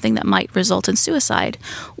being something that might result in suicide,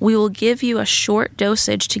 we will give you a short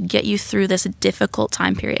dosage to get you through this difficult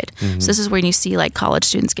time period. So this is when you see like college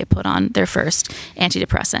students get put on their first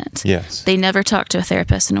antidepressant. Yes. They never talk to a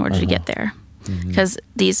therapist in order to get there. Because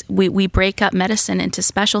we break up medicine into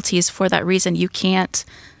specialties for that reason. You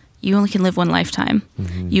only can live one lifetime.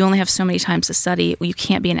 You only have so many times to study. You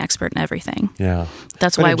can't be an expert in everything. Yeah.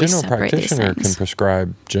 That's But why a we general separate these practitioner things. can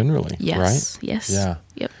prescribe generally, Yes. right? Yes. Yeah.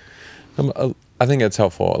 Yep. I think it's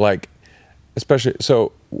helpful. Like, especially,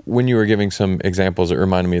 so when you were giving some examples, it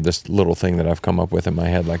reminded me of this little thing that I've come up with in my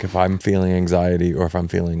head. Like if I'm feeling anxiety, or if I'm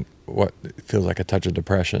feeling what feels like a touch of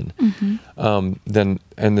depression, then,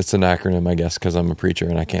 and it's an acronym, I guess, because I'm a preacher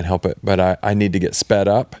and I can't help it, but I need to get sped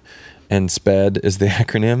up, and SPED is the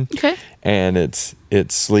acronym. Okay. And it's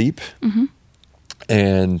sleep,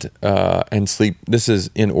 and sleep. This is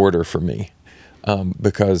in order for me.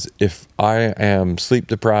 Because if I am sleep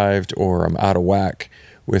deprived, or I'm out of whack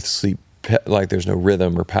with sleep, like there's no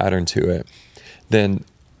rhythm or pattern to it, then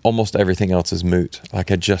almost everything else is moot. Like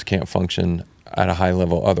I just can't function at a high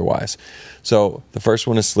level otherwise. So the first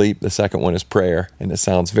one is sleep. The second one is prayer. And it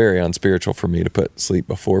sounds very unspiritual for me to put sleep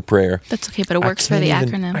before prayer. That's okay, but it works for the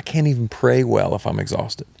acronym. I can't even pray well if I'm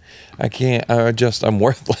exhausted. I'm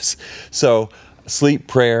worthless. So sleep,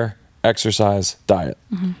 prayer, exercise, diet.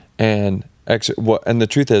 And the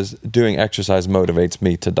truth is, doing exercise motivates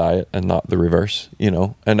me to diet and not the reverse,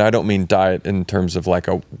 And I don't mean diet in terms of like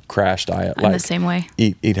a crash diet. I'm like the same way.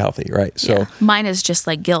 Eat healthy, right? So Yeah. Mine is just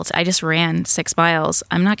like guilt. I just ran 6 miles.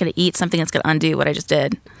 I'm not going to eat something that's going to undo what I just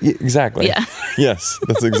did. Exactly. Yeah. Yes,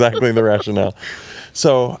 that's exactly the rationale.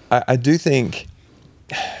 So I do think,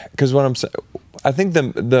 because I think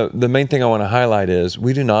the main thing I want to highlight is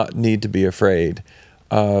we do not need to be afraid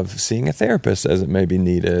of seeing a therapist as it may be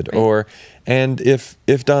needed, and if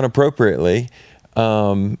done appropriately,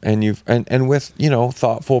 and with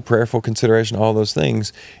thoughtful, prayerful consideration, all those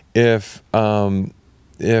things, if a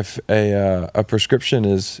prescription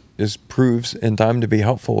is proves in time to be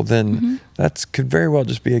helpful, then that could very well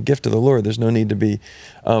just be a gift of the Lord. There's no need to be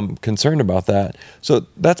concerned about that. So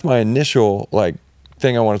that's my initial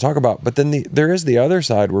thing I want to talk about. But then there is the other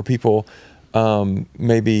side where people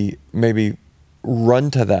maybe run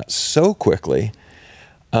to that so quickly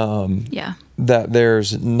that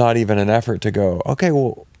there's not even an effort to go, okay,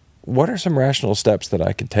 well, what are some rational steps that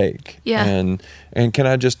I could take? Yeah. And can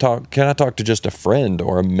I talk to just a friend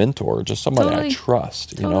or a mentor, just somebody Totally. I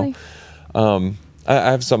trust, Totally. I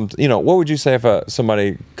have some, what would you say if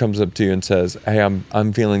somebody comes up to you and says, hey,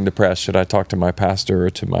 I'm feeling depressed. Should I talk to my pastor or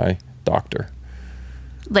to my doctor?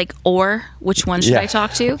 Or which one should I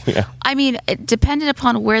talk to? Yeah. I mean, it depended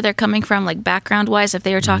upon where they're coming from, background wise. If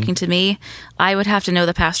they were talking to me, I would have to know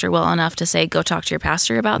the pastor well enough to say, go talk to your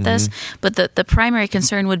pastor about this. But the primary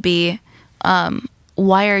concern would be,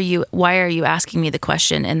 why are you asking me the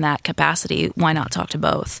question in that capacity? Why not talk to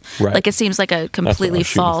both? Right. It seems like a completely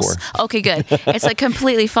false. Okay, good. It's a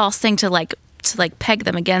completely false thing to peg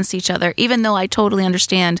them against each other, even though I totally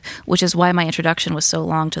understand, which is why my introduction was so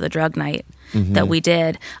long to the drug night that we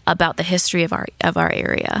did about the history of our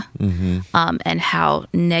area, and how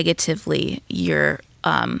negatively you're.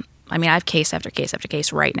 I have case after case after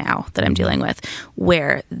case right now that I'm dealing with,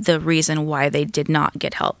 where the reason why they did not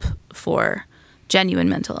get help for genuine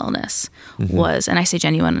mental illness was, and I say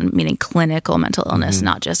genuine meaning clinical mental illness,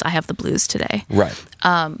 not just I have the blues today. Right.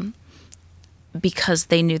 Because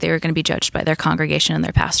they knew they were going to be judged by their congregation and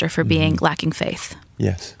their pastor for being lacking faith.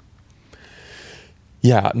 Yes.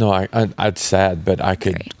 Yeah, no, it's sad, but I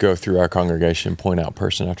could go through our congregation, point out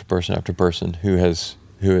person after person after person who has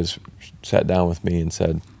sat down with me and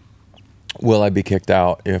said, will I be kicked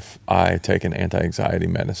out if I take an anti-anxiety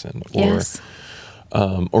medicine?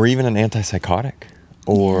 Or even an antipsychotic?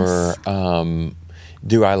 Or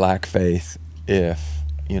do I lack faith if,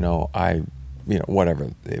 whatever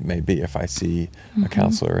it may be, if I see a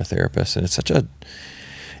counselor or a therapist? And it's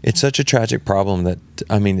such a tragic problem that,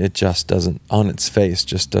 it just doesn't, on its face,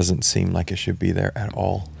 just doesn't seem like it should be there at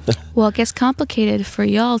all. Well, it gets complicated for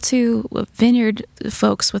y'all too, Vineyard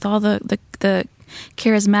folks, with all the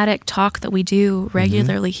charismatic talk that we do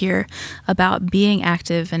regularly here about being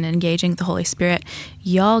active and engaging the Holy Spirit.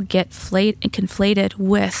 Y'all get conflated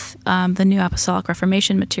with the New Apostolic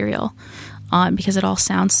Reformation material. Because it all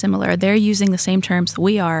sounds similar. They're using the same terms that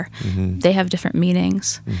we are. They have different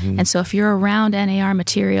meanings. And so if you're around NAR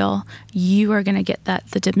material, you are going to get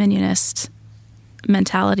the dominionist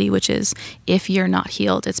mentality, which is if you're not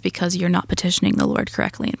healed, it's because you're not petitioning the Lord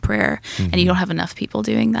correctly in prayer, and you don't have enough people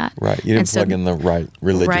doing that. Right. You didn't plug in the right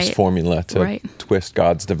religious formula to twist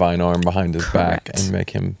God's divine arm behind his back and make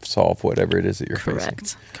him solve whatever it is that you're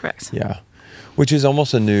facing. Correct. Yeah. Which is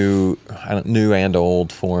almost a new and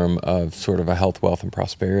old form of sort of a health, wealth, and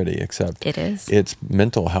prosperity, except it's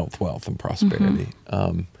mental health, wealth, and prosperity.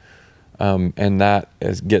 And that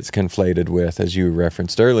gets conflated with, as you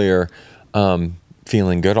referenced earlier,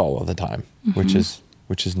 feeling good all of the time, which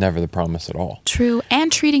is never the promise at all. True. And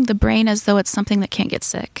treating the brain as though it's something that can't get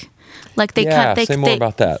sick. Say more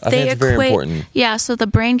about that. I think it's very important. Yeah, so the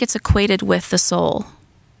brain gets equated with the soul.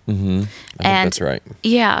 I think that's right.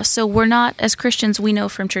 Yeah, so we're not, as Christians, we know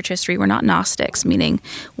from church history, we're not Gnostics, meaning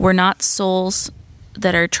we're not souls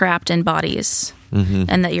that are trapped in bodies,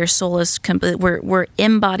 and that your soul is complete. We're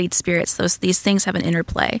embodied spirits. These things have an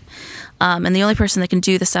interplay, and the only person that can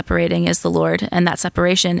do the separating is the Lord, and that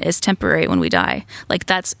separation is temporary when we die.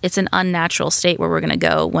 It's an unnatural state where we're going to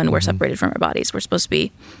go when we're separated from our bodies. We're supposed to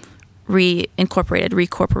be reincorporated,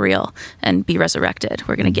 recorporeal, and be resurrected.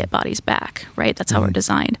 We're going to get bodies back, right? That's how we're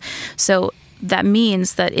designed. So that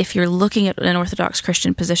means that if you're looking at an Orthodox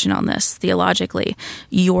Christian position on this, theologically,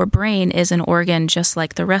 your brain is an organ just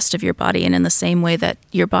like the rest of your body, and in the same way that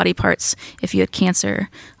your body parts, if you had cancer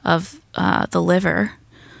of the liver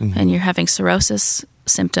and you're having cirrhosis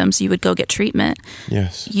symptoms, you would go get treatment.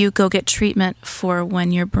 Yes. You go get treatment for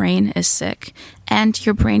when your brain is sick, and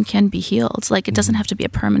your brain can be healed. It doesn't have to be a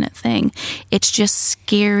permanent thing. It's just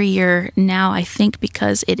scarier now, I think,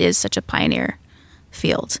 because it is such a pioneer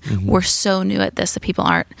field. We're so new at this that people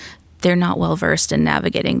they're not well versed in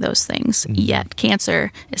navigating those things yet.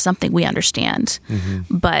 Cancer is something we understand,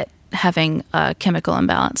 but having a chemical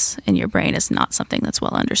imbalance in your brain is not something that's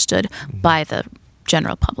well understood by the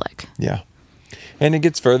general public. Yeah. And it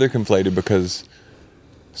gets further conflated because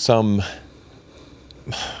some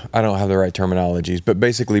I don't have the right terminologies, but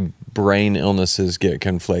basically brain illnesses get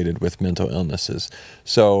conflated with mental illnesses.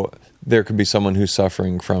 So there could be someone who's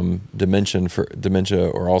suffering from dementia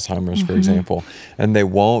or Alzheimer's, for example, and they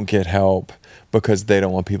won't get help because they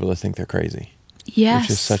don't want people to think they're crazy. Yes.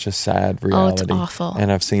 Which is such a sad reality. Oh, it's awful.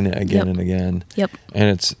 And I've seen it again and again. Yep. And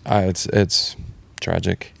it's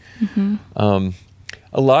tragic.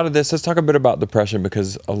 A lot of this, let's talk a bit about depression,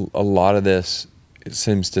 because a lot of this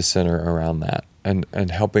seems to center around that and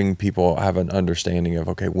helping people have an understanding of,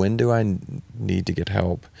 okay, when do I need to get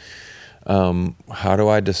help? How do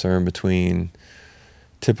I discern between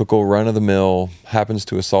typical run-of-the-mill, happens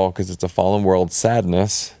to us all because it's a fallen world,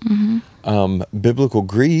 sadness, biblical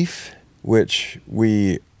grief, which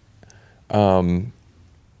we,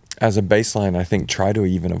 as a baseline, I think, try to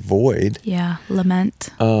even avoid. Yeah, lament.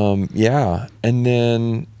 Yeah, and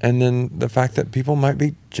then the fact that people might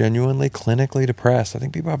be genuinely clinically depressed. I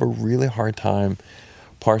think people have a really hard time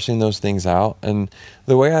parsing those things out. And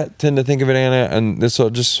the way I tend to think of it, Anna, and this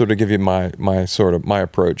will just sort of give you my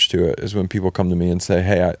approach to it, is when people come to me and say,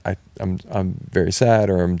 "Hey, I'm very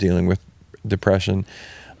sad," or "I'm dealing with depression."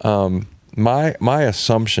 My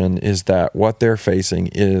assumption is that what they're facing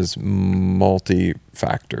is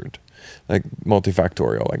multifactorial,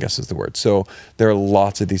 I guess is the word. So there are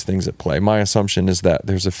lots of these things at play. My assumption is that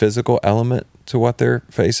there's a physical element to what they're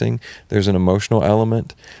facing. There's an emotional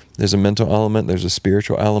element. There's a mental element. There's a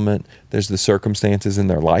spiritual element. There's the circumstances in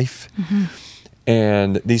their life.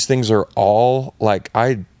 And these things are all like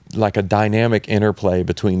a dynamic interplay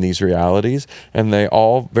between these realities, and they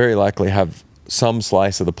all very likely have some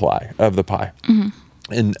slice of the pie.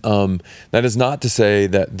 And that is not to say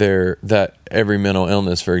that every mental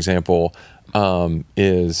illness, for example,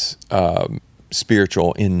 is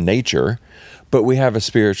spiritual in nature, but we have a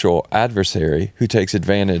spiritual adversary who takes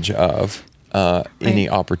advantage of any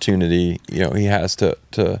opportunity he has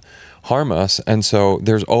to harm us. And so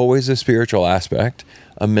there's always a spiritual aspect,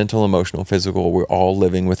 a mental, emotional, physical. We're all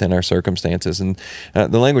living within our circumstances. And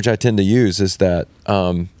the language I tend to use is that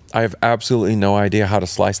I have absolutely no idea how to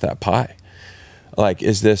slice that pie. Like,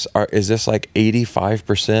 is this like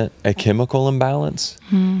 85% a chemical imbalance?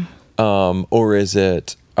 Or is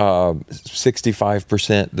it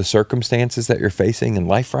 65% the circumstances that you're facing in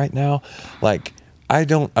life right now? Like, I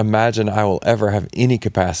don't imagine I will ever have any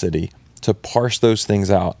capacity to parse those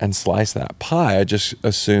things out and slice that pie. I just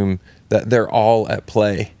assume that they're all at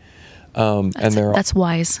play. That's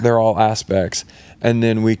wise. They're all aspects. And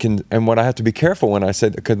then and what I have to be careful when I say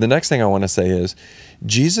that, because the next thing I want to say is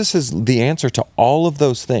Jesus is the answer to all of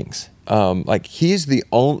those things. He's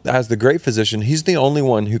as the great physician, he's the only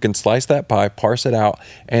one who can slice that pie, parse it out,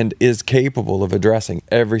 and is capable of addressing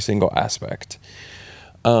every single aspect.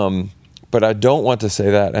 But I don't want to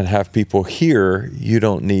say that and have people hear you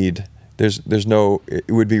don't need, it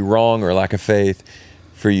would be wrong or lack of faith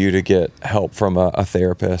for you to get help from a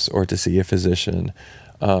therapist or to see a physician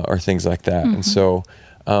or things like that. And so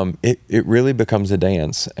it really becomes a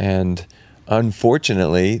dance. And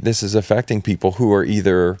unfortunately, this is affecting people who are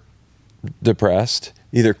either depressed,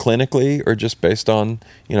 either clinically or just based on,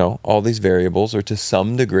 all these variables, or to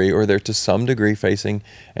some degree, or they're to some degree facing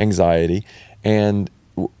anxiety. And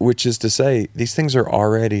which is to say, these things are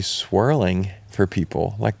already swirling for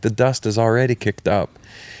people. Like, the dust is already kicked up.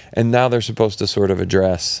 And now they're supposed to sort of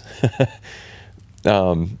address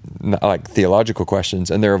like theological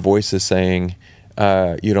questions, and there are voices saying,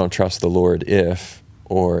 you don't trust the Lord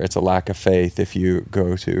or it's a lack of faith if you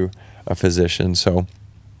go to a physician. So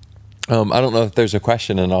I don't know if there's a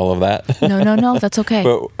question in all of that. No, that's okay.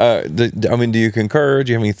 But do you concur?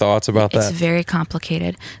 Do you have any thoughts about that? It's very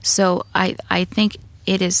complicated. So I think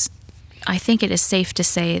it is safe to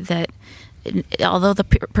say that although the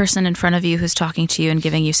person in front of you who's talking to you and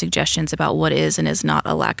giving you suggestions about what is and is not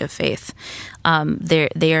a lack of faith,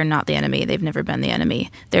 they are not the enemy. They've never been the enemy.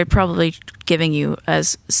 They're probably giving you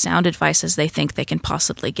as sound advice as they think they can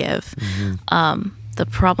possibly give. The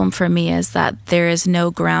problem for me is that there is no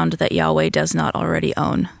ground that Yahweh does not already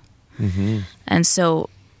own. And so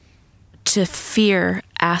to fear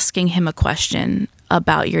asking him a question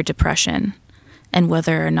about your depression and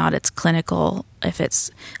whether or not it's clinical, if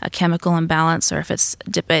it's a chemical imbalance, or if it's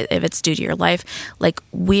due to your life. Like,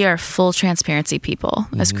 we are full transparency people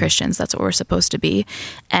as Christians. That's what we're supposed to be.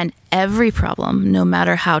 And every problem, no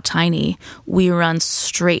matter how tiny, we run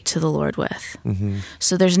straight to the Lord with.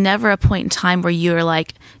 So there's never a point in time where you're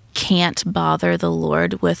like, can't bother the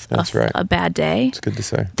Lord with a bad day. It's good to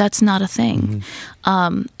say. That's not a thing.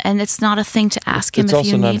 And it's not a thing to ask him if you need.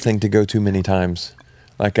 It's also not a thing to go too many times.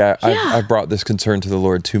 Like, I brought this concern to the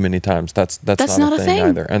Lord too many times. That's not a thing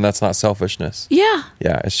either. And that's not selfishness. Yeah.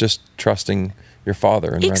 Yeah, it's just trusting your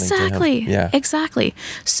Father and running to Him. Yeah. Exactly.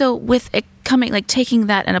 So with it coming, like taking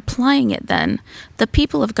that and applying it, then the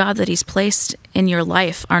people of God that He's placed in your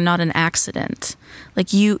life are not an accident. Like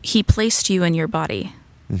He placed you in your body.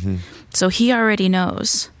 Mm-hmm. So He already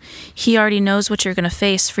knows. He already knows what you're going to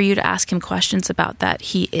face. For you to ask Him questions about that,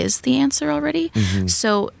 He is the answer already. Mm-hmm.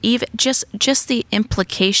 So even just the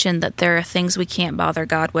implication that there are things we can't bother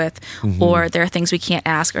God with, mm-hmm. or there are things we can't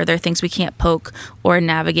ask, or there are things we can't poke or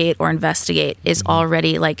navigate or investigate is mm-hmm.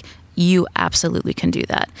 already like, you absolutely can do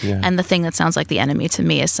that. Yeah. And the thing that sounds like the enemy to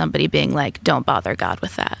me is somebody being like, don't bother God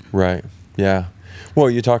with that. Right. Yeah. Well,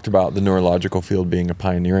 you talked about the neurological field being a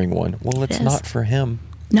pioneering one. Well, it's not for Him.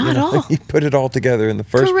 Not at all. He put it all together in the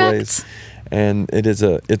first place, and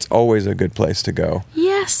it's always a good place to go.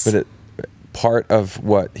 Yes. But part of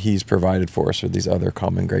what He's provided for us are these other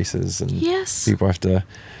common graces, and people have to bear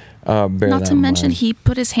that in mind. Not to mention, He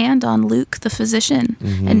put His hand on Luke, the physician,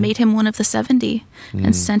 mm-hmm. and made him one of the 70,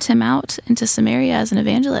 and sent him out into Samaria as an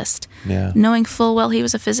evangelist. Yeah. Knowing full well he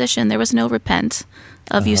was a physician, there was no repent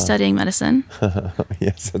of you studying medicine.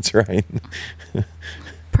 Yes, that's right.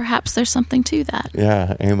 Perhaps there's something to that.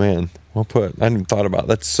 Yeah, amen. Well put. I hadn't thought about it.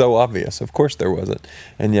 That's so obvious. Of course there wasn't.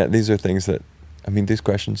 And yet these are things that, these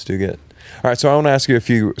questions do get. All right, so I want to ask you a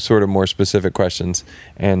few sort of more specific questions.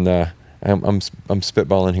 And I'm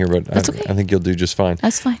spitballing here, but That's okay. I think you'll do just fine.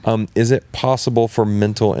 That's fine. Is it possible for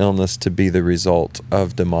mental illness to be the result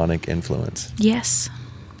of demonic influence? Yes.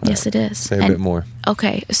 Yes, it is. Say a bit more.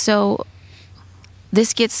 Okay, so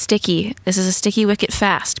this gets sticky. This is a sticky wicket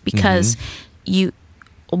fast because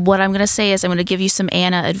what I'm going to say is I'm going to give you some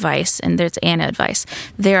Anna advice, and there's Anna advice.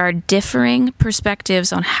 There are differing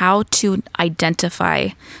perspectives on how to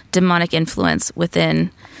identify demonic influence within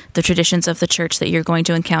the traditions of the church that you're going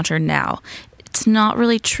to encounter now. It's not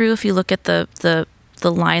really true if you look at the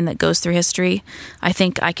line that goes through history. I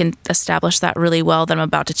think I can establish that really well, that I'm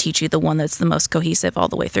about to teach you the one that's the most cohesive all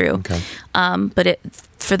the way through. Okay. But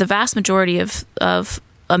for the vast majority of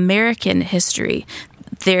American history,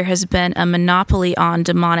 there has been a monopoly on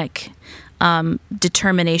demonic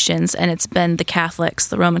determinations, and it's been the Catholics,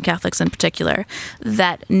 the Roman Catholics in particular,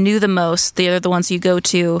 that knew the most. They're the ones you go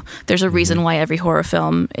to. There's a reason why every horror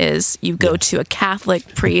film is you go to a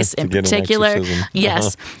Catholic priest in particular.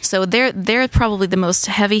 Yes. So they're probably the most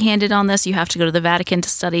heavy-handed on this. You have to go to the Vatican to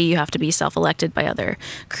study. You have to be self-elected by other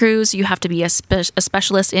crews. You have to be a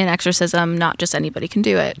specialist in exorcism. Not just anybody can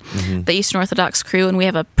do it. Mm-hmm. The Eastern Orthodox crew, and we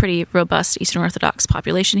have a pretty robust Eastern Orthodox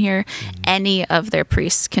population here, any of their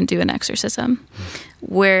priests can do an exorcism.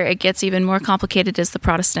 Where it gets even more complicated is the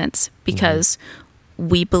Protestants, because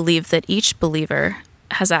we believe that each believer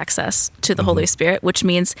has access to the Holy Spirit, which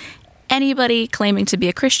means anybody claiming to be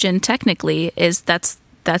a Christian technically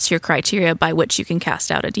that's your criteria by which you can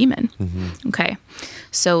cast out a demon. Okay.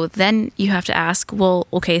 So then you have to ask, well,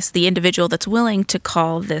 okay, so the individual that's willing to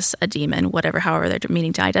call this a demon, however they're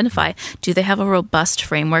meaning to identify, do they have a robust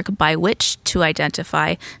framework by which to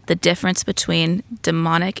identify the difference between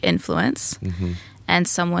demonic influence and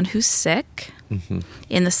someone who's sick,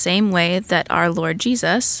 in the same way that our Lord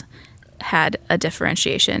Jesus had a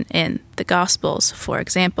differentiation in the Gospels? For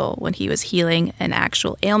example, when he was healing an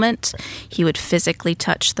actual ailment, he would physically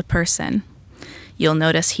touch the person. You'll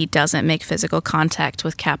notice he doesn't make physical contact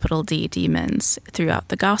with capital D demons throughout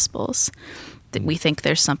the Gospels. We think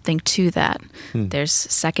there's something to that. There's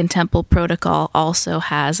Second Temple Protocol also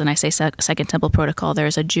has, and I say Second Temple Protocol,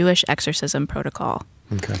 there's a Jewish exorcism protocol.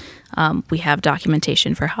 Okay. We have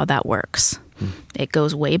documentation for how that works. It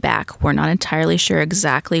goes way back. We're not entirely sure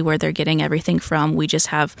exactly where they're getting everything from. We just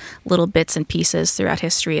have little bits and pieces throughout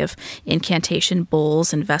history of incantation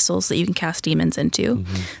bowls and vessels that you can cast demons into.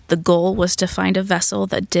 The goal was to find a vessel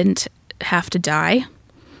that didn't have to die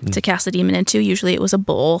to cast a demon into. Usually it was a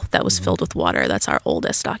bowl that was filled with water. That's our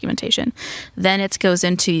oldest documentation. Then it goes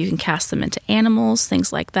into, you can cast them into animals,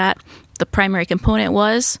 things like that. The primary component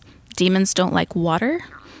was demons don't like water,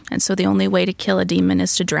 and so the only way to kill a demon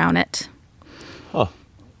is to drown it.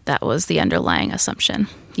 That was the underlying assumption.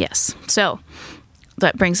 Yes. So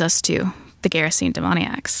that brings us to the Gerasene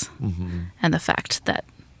demoniacs and the fact that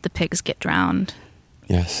the pigs get drowned.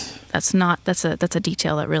 Yes. That's a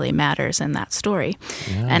detail that really matters in that story.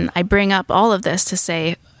 Yeah. And I bring up all of this to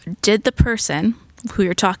say, did the person who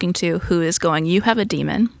you're talking to who is going, you have a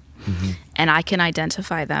demon and I can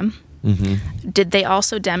identify them, did they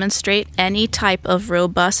also demonstrate any type of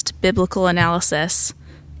robust biblical analysis,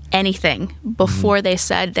 anything, before they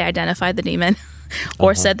said they identified the demon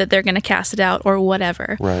or said that they're going to cast it out or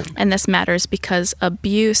whatever? Right. And this matters because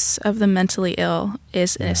abuse of the mentally ill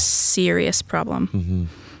is a serious problem.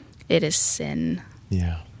 It is sin.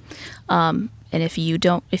 Yeah. And if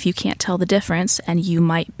you can't tell the difference, and you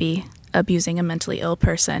might be abusing a mentally ill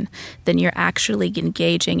person, then you're actually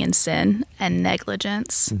engaging in sin and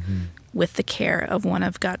negligence with the care of one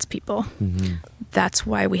of God's people. That's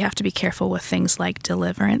why we have to be careful with things like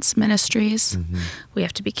deliverance ministries. We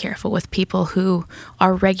have to be careful with people who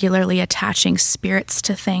are regularly attaching spirits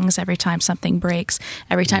to things. Every time something breaks,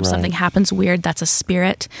 every time something happens weird, that's a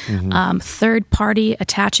spirit. Third party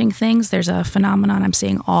attaching things. There's a phenomenon I'm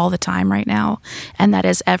seeing all the time right now, and that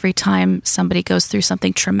is every time somebody goes through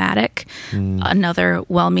something traumatic, another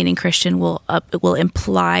well-meaning Christian will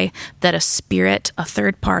imply that a spirit, a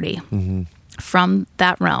third party, from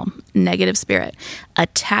that realm, negative spirit,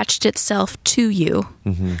 attached itself to you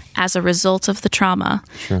as a result of the trauma.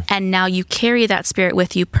 And now you carry that spirit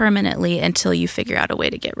with you permanently until you figure out a way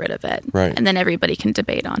to get rid of it. And then everybody can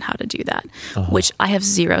debate on how to do that, which I have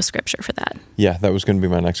zero scripture for that. Yeah, that was going to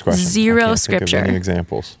be my next question. Zero scripture. Think of any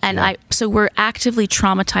examples. And so we're actively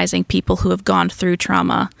traumatizing people who have gone through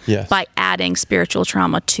trauma by adding spiritual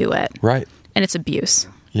trauma to it. Right. And it's abuse.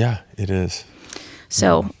 Yeah, it is.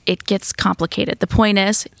 So it gets complicated. The point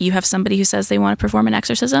is, you have somebody who says they want to perform an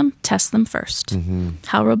exorcism, test them first.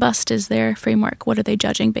 How robust is their framework? What are they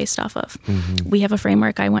judging based off of? We have a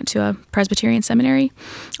framework. I went to a Presbyterian seminary.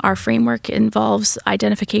 Our framework involves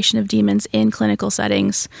identification of demons in clinical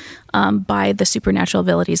settings by the supernatural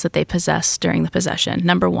abilities that they possess during the possession.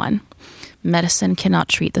 Number one, medicine cannot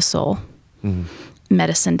treat the soul.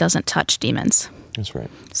 Medicine doesn't touch demons. That's right.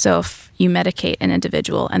 So if you medicate an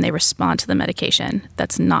individual and they respond to the medication,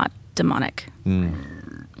 that's not demonic.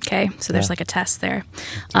 Okay, so there's like a test there.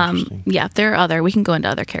 There are we can go into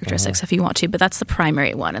other characteristics if you want to, but that's the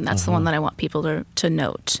primary one, and that's the one that I want people to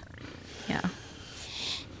note. Yeah.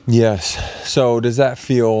 Yes. So does that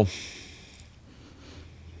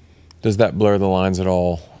blur the lines at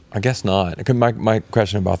all? I guess not. My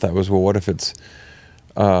question about that was, well, what if it's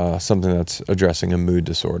something that's addressing a mood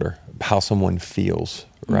disorder, how someone feels,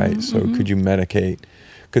 right? So could you medicate?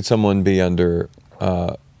 Could someone be under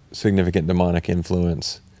significant demonic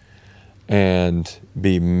influence and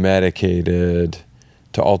be medicated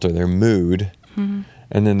to alter their mood, and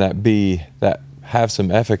then that have some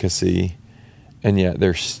efficacy, and yet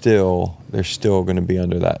they're still going to be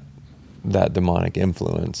under that demonic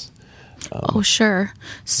influence? Oh, sure.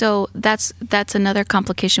 So that's another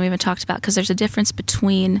complication we haven't talked about, because there's a difference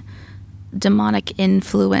between demonic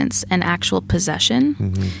influence and actual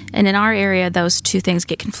possession. And in our area, those two things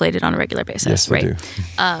get conflated on a regular basis, yes, they right?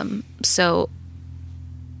 do. So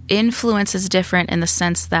influence is different in the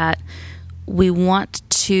sense that we want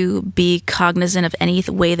to be cognizant of any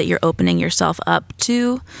way that you're opening yourself up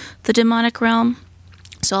to the demonic realm.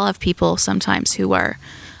 So I'll have people sometimes who are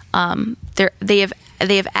they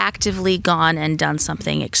have actively gone and done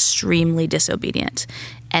something extremely disobedient,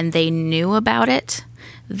 and they knew about it.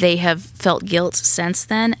 They have felt guilt since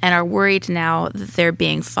then and are worried now that they're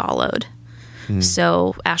being followed.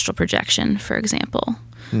 So astral projection, for example.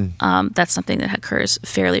 That's something that occurs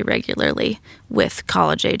fairly regularly with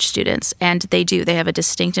college-age students. And they have a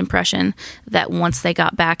distinct impression that once they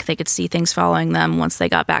got back, they could see things following them. Once they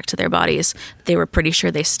got back to their bodies, they were pretty sure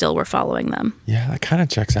they still were following them. Yeah, that kind of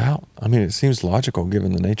checks out. I mean, it seems logical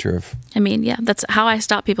given the nature of... That's how I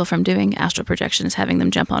stop people from doing astral projection, is having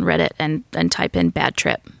them jump on Reddit and type in bad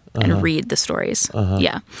trip and read the stories.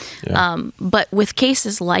 But with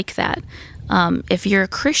cases like that, if you're a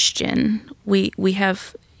Christian, we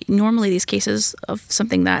have normally these cases of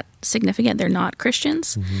something that significant, they're not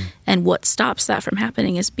Christians. And what stops that from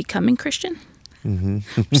happening is becoming Christian,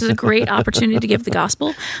 which is a great opportunity to give the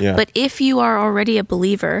gospel. But if you are already a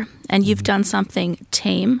believer and you've done something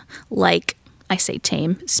tame, like, I say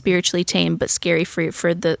tame, spiritually tame, but scary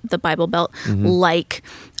for the Bible Belt, like...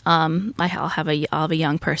 I'll have a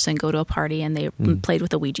young person go to a party and they played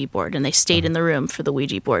with a Ouija board, and they stayed in the room for the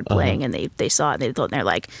Ouija board playing, and they saw it and they're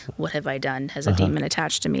like, what have I done? Has a demon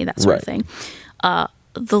attached to me? That sort of thing.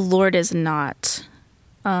 The Lord is not,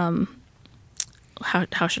 how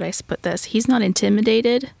should I put this? He's not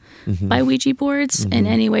intimidated by Ouija boards in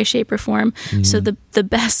any way, shape, or form. So the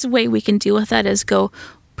best way we can deal with that is go,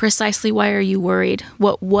 precisely why are you worried?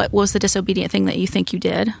 What was the disobedient thing that you think you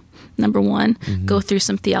did? Number one, go through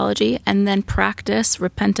some theology, and then practice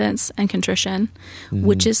repentance and contrition,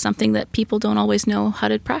 which is something that people don't always know how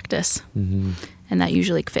to practice. And that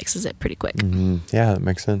usually fixes it pretty quick. Yeah, that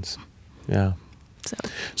makes sense. Yeah.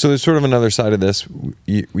 So there's sort of another side of this.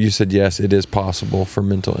 You said, yes, it is possible for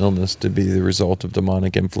mental illness to be the result of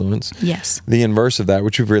demonic influence. Yes. The inverse of that,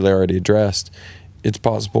 which we've really already addressed, it's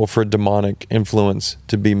possible for demonic influence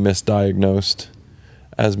to be misdiagnosed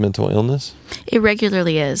as mental illness? It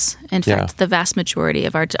regularly is. In Yeah. fact, the vast majority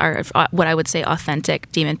of our what I would say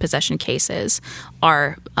authentic demon possession cases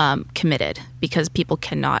are committed because people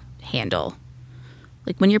cannot handle.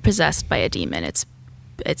 Like when you're possessed by a demon, it's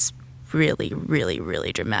really, really,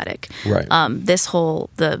 really dramatic. Right. This whole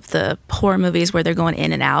the horror movies where they're going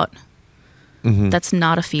in and out. Mm-hmm. That's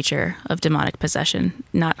not a feature of demonic possession.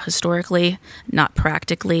 Not historically, not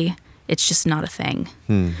practically. It's just not a thing.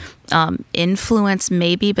 Influence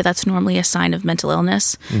maybe, but that's normally a sign of mental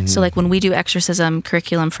illness. Mm-hmm. So like when we do exorcism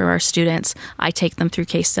curriculum for our students, I take them through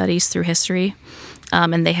case studies, through history,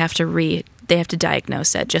 and they have to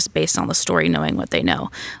diagnose it just based on the story, knowing what they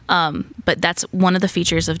know. But that's one of the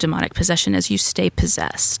features of demonic possession is you stay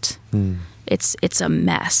possessed. It's a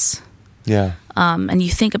mess. Yeah. And you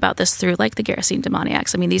think about this through like the Gerasene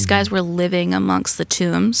demoniacs. I mean, these guys were living amongst the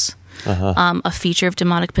tombs. A feature of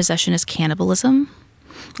demonic possession is cannibalism.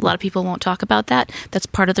 A lot of people won't talk about that. That's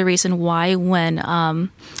part of the reason why when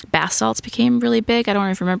bath salts became really big, I don't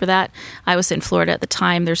even remember that. I was in Florida at the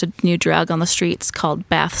time. There's a new drug on the streets called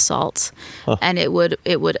bath salts. And it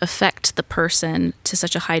would affect the person to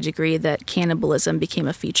such a high degree that cannibalism became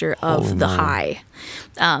a feature of the high.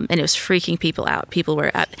 And it was freaking people out. People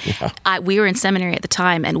were we were in seminary at the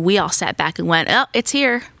time, and we all sat back and went, oh, it's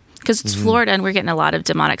here. Because it's Florida, and we're getting a lot of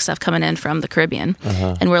demonic stuff coming in from the Caribbean.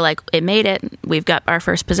 And we're like, it made it. We've got our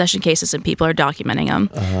first possession cases, and people are documenting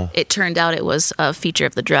them. It turned out it was a feature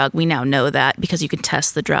of the drug. We now know that because you can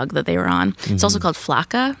test the drug that they were on. It's also called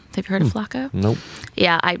Flakka. Have you heard of Flakka? Nope.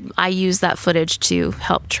 Yeah, I use that footage to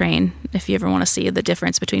help train if you ever want to see the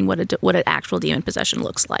difference between what an actual demon possession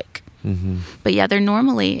looks like. But yeah, they're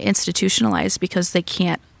normally institutionalized because they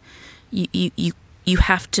can't. You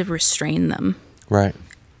have to restrain them. Right.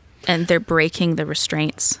 And they're breaking the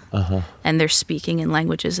restraints, and they're speaking in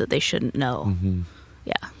languages that they shouldn't know.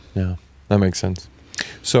 Yeah, that makes sense.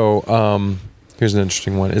 So here's an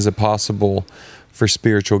interesting one. Is it possible for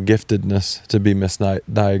spiritual giftedness to be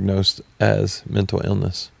misdiagnosed as mental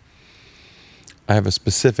illness? I have a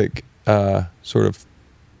specific sort of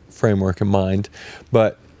framework in mind,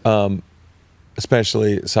 but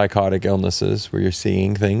especially psychotic illnesses where you're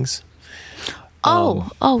seeing things.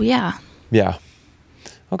 Oh yeah. Yeah.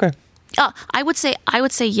 Okay. I would say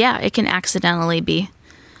yeah, it can accidentally be,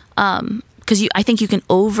 because I think you can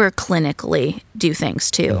over clinically do things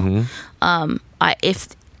too. If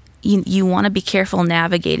you want to be careful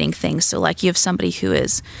navigating things, so like you have somebody who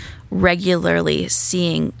is regularly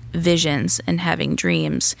seeing visions and having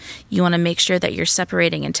dreams, you want to make sure that you're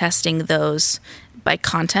separating and testing those by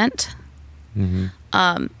content,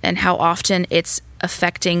 and how often it's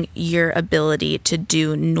affecting your ability to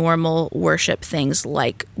do normal worship things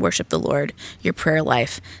like worship the Lord, your prayer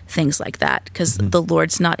life, things like that, because the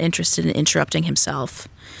Lord's not interested in interrupting himself.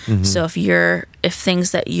 So if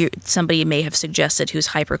things that somebody may have suggested who's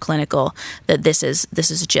hyperclinical, that this is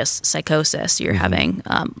just psychosis, you're having,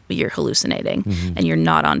 you're hallucinating, and you're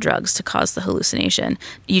not on drugs to cause the hallucination.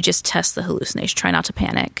 You just test the hallucination. Try not to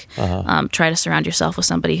panic. Try to surround yourself with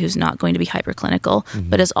somebody who's not going to be hyperclinical,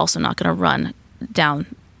 but is also not going to run down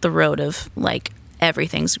the road of like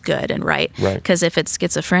everything's good and right. Because if it's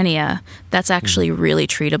schizophrenia, that's actually really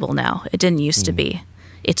treatable now. It didn't used to be.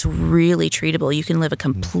 It's really treatable. You can live a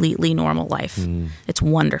completely normal life. It's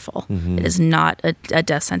wonderful. It is not a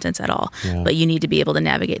death sentence at all. But you need to be able to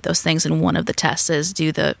navigate those things. And one of the tests is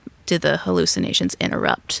do the hallucinations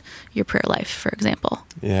interrupt your prayer life, for example?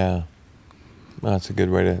 Yeah. That's a good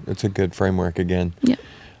it's a good framework again. Yeah.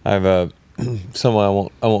 I have someone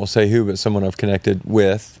I won't say who, but someone I've connected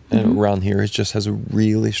with around here just has a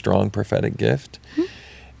really strong prophetic gift,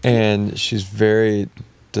 and she's very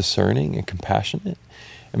discerning and compassionate.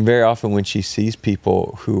 And very often when she sees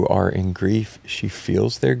people who are in grief, she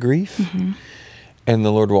feels their grief, and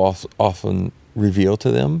the Lord will often reveal to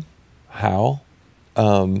them how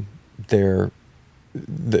they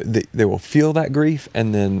will feel that grief,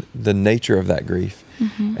 and then the nature of that grief,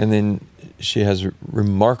 and then she has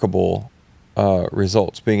remarkable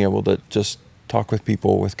results, being able to just talk with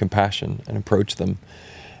people with compassion and approach them,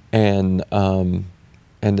 and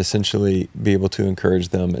essentially be able to encourage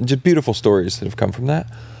them, and just beautiful stories that have come from that.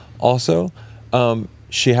 Also,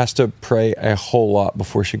 she has to pray a whole lot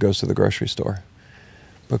before she goes to the grocery store,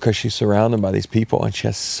 because she's surrounded by these people, and she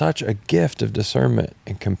has such a gift of discernment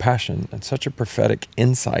and compassion and such a prophetic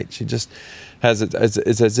insight. She just has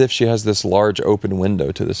it's as if she has this large open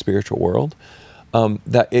window to the spiritual world,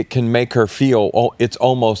 that it can make her feel, it's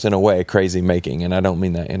almost in a way crazy making, and I don't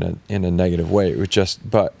mean that in a negative way. It was just,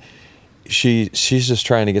 but she's just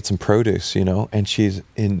trying to get some produce, and she's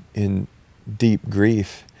in deep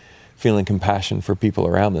grief, feeling compassion for people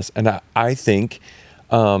around us. And I think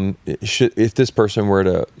if this person were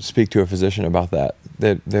to speak to a physician about that,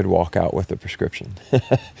 they'd walk out with a prescription.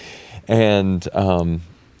 And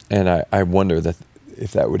I wonder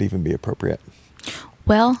if that would even be appropriate.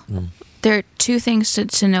 Well, there are two things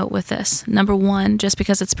to note with this. Number one, just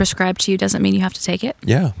because it's prescribed to you doesn't mean you have to take it.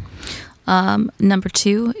 Yeah. Number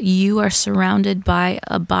two, you are surrounded by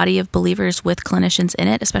a body of believers with clinicians in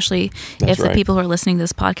it, especially That's if the right. people who are listening to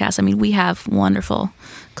this podcast. I mean, we have wonderful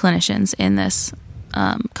clinicians in this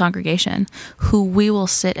congregation who we will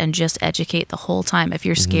sit and just educate the whole time if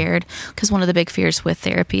you're scared, because one of the big fears with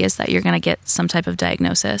therapy is that you're going to get some type of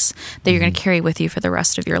diagnosis that you're going to carry with you for the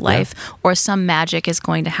rest of your life, or some magic is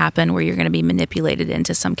going to happen where you're going to be manipulated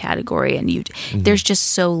into some category, and there's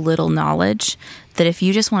just so little knowledge that if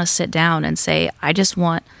you just want to sit down and say, I just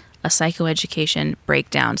want a psychoeducation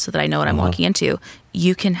breakdown so that I know what I'm walking into,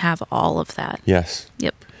 you can have all of that. Yes.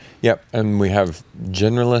 Yep. And we have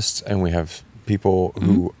generalists, and we have people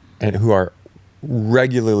who are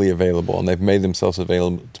regularly available, and they've made themselves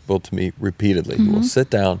available to me repeatedly, who will sit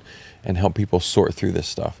down and help people sort through this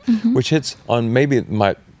stuff, which hits on maybe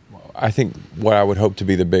I think what I would hope to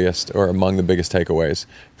be the biggest, or among the biggest takeaways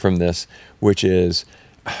from this, which is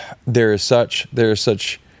there is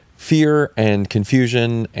such fear and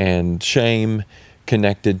confusion and shame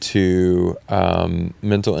connected to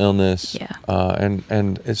mental illness,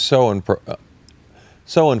 and it's so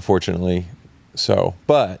unfortunately so,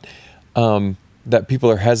 but that people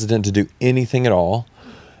are hesitant to do anything at all.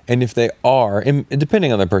 And if they are, and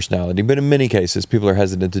depending on their personality, but in many cases, people are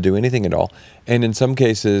hesitant to do anything at all. And in some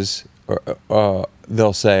cases,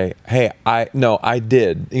 they'll say, hey, I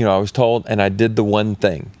did, I was told, and I did the one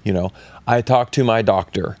thing, I talked to my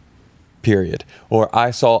doctor, period. Or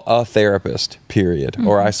I saw a therapist, period.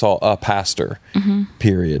 Or I saw a pastor,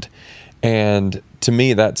 period. And to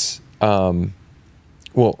me, that's,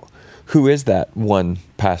 who is that one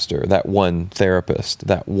pastor, that one therapist,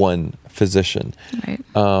 that one physician? Right.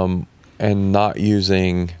 And not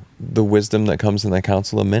using the wisdom that comes in the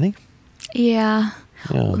counsel of many? Yeah.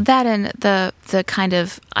 That and the kind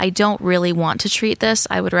of, I don't really want to treat this.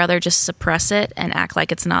 I would rather just suppress it and act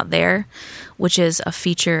like it's not there, which is a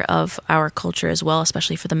feature of our culture as well,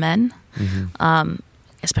 especially for the men.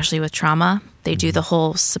 Especially with trauma, they do the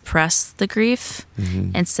whole suppress the grief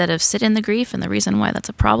instead of sit in the grief. And the reason why that's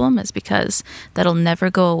a problem is because that'll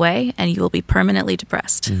never go away and you will be permanently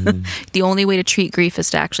depressed. The only way to treat grief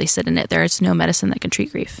is to actually sit in it. There is no medicine that can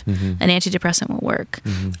treat grief. An antidepressant won't work.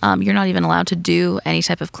 You're not even allowed to do any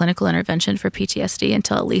type of clinical intervention for PTSD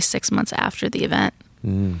until at least 6 months after the event.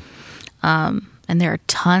 And there are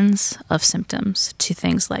tons of symptoms to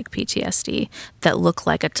things like PTSD that look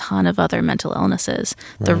like a ton of other mental illnesses.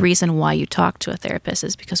 Right. The reason why you talk to a therapist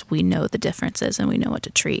is because we know the differences and we know what to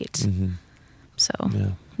treat. So,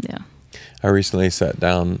 yeah. I recently sat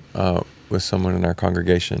down with someone in our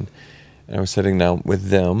congregation, and I was sitting down with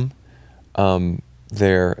them,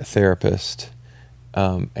 their therapist,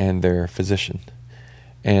 and their physician.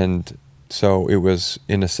 And so it was,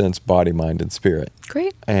 in a sense, body, mind, and spirit.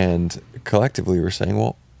 Great. And collectively we're saying,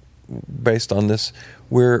 well, based on this,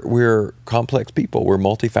 we're complex people. We're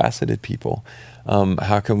multifaceted people.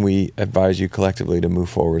 How can we advise you collectively to move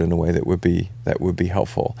forward in a way that would be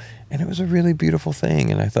helpful? And it was a really beautiful thing.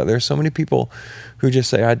 And I thought there's so many people who just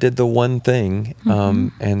say, I did the one thing,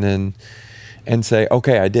 and say,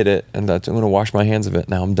 okay, I did it, and I'm going to wash my hands of it.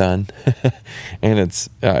 Now I'm done. And it's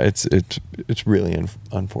really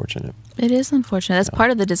unfortunate. It is unfortunate. That's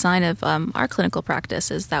part of the design of our clinical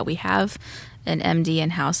practice, is that we have an MD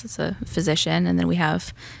in-house that's a physician, and then we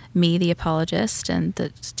have me, the apologist, and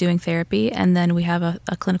that's doing therapy, and then we have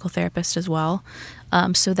a clinical therapist as well,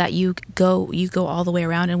 so that you go all the way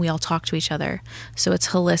around and we all talk to each other. So it's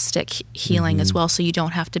holistic healing as well, so you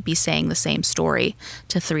don't have to be saying the same story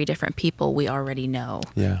to 3 different people we already know.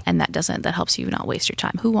 Yeah. And that helps you not waste your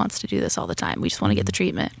time. Who wants to do this all the time? We just want to get the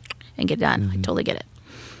treatment and get done. I totally get it.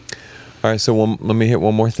 All right, so let me hit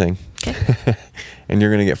one more thing. Okay. And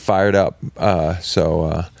you're going to get fired up.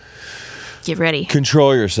 So get ready.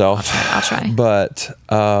 Control yourself. I'll try. But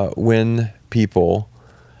when people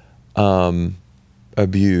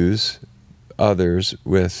abuse others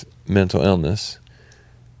with mental illness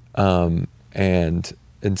and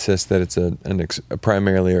insist that it's a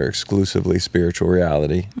primarily or exclusively spiritual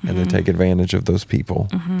reality, and they take advantage of those people,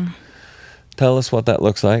 tell us what that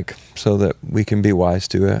looks like so that we can be wise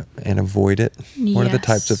to it and avoid it. Yes. What are the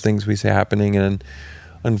types of things we see happening? And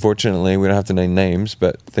unfortunately, we don't have to name names,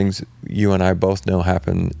 but things you and I both know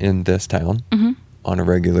happen in this town on a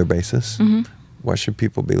regular basis. what should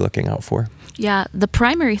people be looking out for? Yeah, the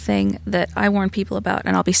primary thing that I warn people about,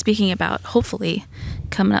 and I'll be speaking about hopefully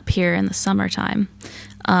coming up here in the summertime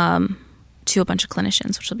to a bunch of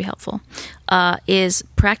clinicians, which will be helpful, is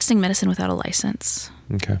practicing medicine without a license.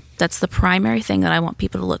 Okay. That's the primary thing that I want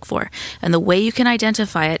people to look for. And the way you can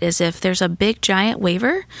identify it is if there's a big giant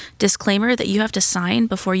waiver disclaimer that you have to sign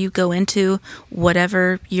before you go into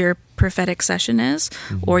whatever your prophetic session is,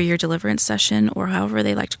 or your deliverance session, or however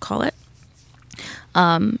they like to call it.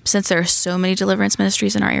 Since there are so many deliverance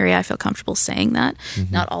ministries in our area, I feel comfortable saying that.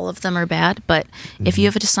 Not all of them are bad, but if you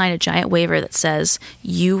have to sign a giant waiver that says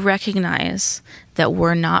you recognize that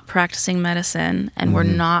we're not practicing medicine and we're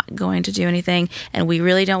not going to do anything, and we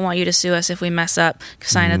really don't want you to sue us if we mess up,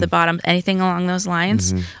 sign at the bottom, anything along those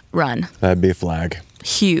lines, run. That'd be a flag.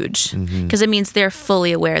 Huge, because it means they're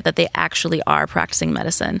fully aware that they actually are practicing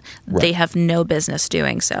medicine. Right. They have no business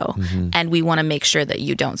doing so, and we want to make sure that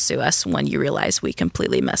you don't sue us when you realize we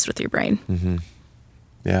completely messed with your brain.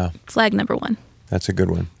 Yeah. Flag number 1. That's a good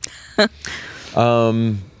one.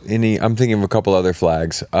 I'm thinking of a couple other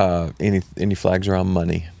flags. Any flags around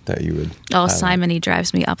money that you would highlight? Simony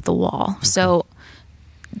drives me up the wall. So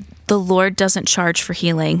the Lord doesn't charge for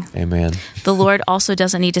healing. Amen. The Lord also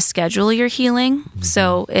doesn't need to schedule your healing.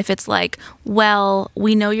 So if it's like, well,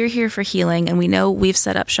 we know you're here for healing and we know we've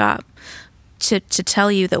set up shop to tell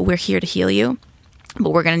you that we're here to heal you,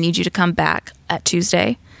 but we're going to need you to come back at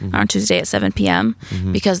Tuesday, on Tuesday at 7 p.m.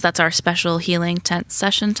 Because that's our special healing tent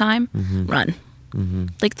session time, run.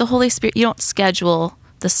 Like the Holy Spirit, you don't schedule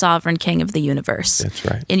the sovereign king of the universe. That's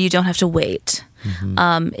right. And you don't have to wait.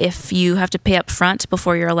 If you have to pay up front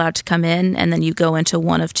before you're allowed to come in, and then you go into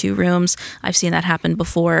one of 2 rooms, I've seen that happen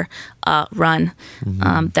before, run.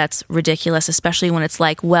 That's ridiculous, especially when it's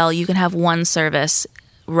like, well, you can have one service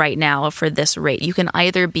right now for this rate. You can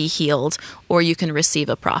either be healed or you can receive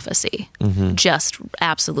a prophecy. Just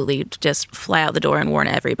absolutely just fly out the door and warn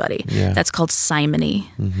everybody. Yeah. That's called simony.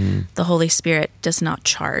 The Holy Spirit does not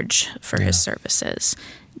charge for his services,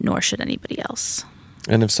 nor should anybody else.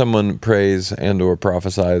 And if someone prays and or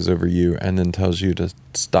prophesies over you and then tells you to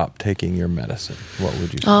stop taking your medicine, what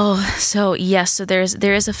would you say? Oh, so yes. So there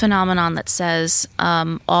is a phenomenon that says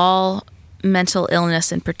all mental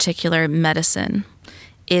illness, in particular medicine,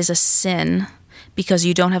 is a sin because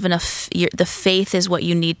you don't have enough. The faith is what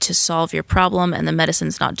you need to solve your problem, and the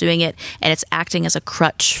medicine's not doing it, and it's acting as a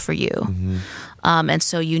crutch for you. And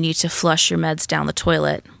so you need to flush your meds down the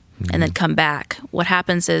toilet and then come back. What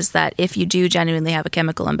happens is that if you do genuinely have a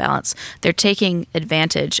chemical imbalance, they're taking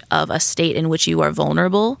advantage of a state in which you are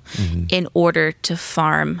vulnerable in order to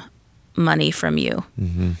farm money from you.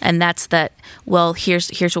 And that's that, well,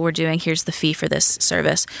 here's what we're doing. Here's the fee for this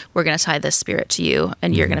service. We're going to tie this spirit to you,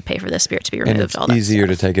 and you're going to pay for this spirit to be removed. And it's all that easier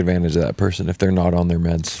to stuff. take advantage of that person if they're not on their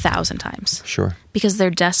meds. 1,000 times. Sure. Because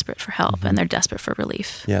they're desperate for help and they're desperate for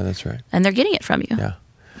relief. Yeah, that's right. And they're getting it from you. Yeah.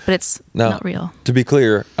 But it's Now, not real. To be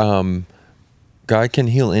clear, God can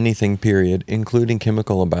heal anything, period, including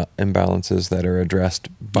chemical imbalances that are addressed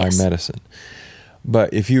by medicine.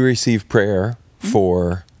 But if you receive prayer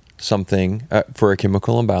for something, for a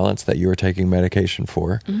chemical imbalance that you are taking medication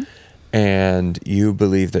for, and you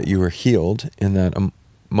believe that you are healed in that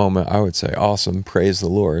moment, I would say, awesome, praise the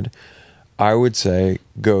Lord. I would say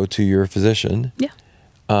go to your physician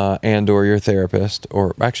and or your therapist,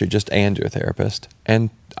 or actually just and your therapist, and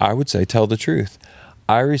I would say tell the truth.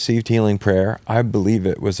 I received healing prayer. I believe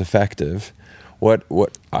it was effective. What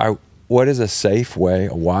is a safe way,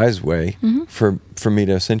 a wise way for me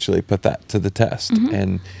to essentially put that to the test?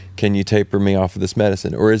 And can you taper me off of this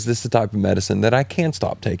medicine? Or is this the type of medicine that I can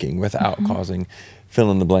stop taking without causing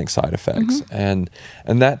fill-in-the-blank side effects? And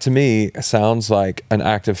that to me sounds like an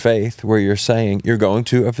act of faith where you're saying, you're going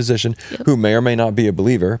to a physician who may or may not be a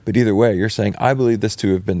believer, but either way, you're saying, I believe this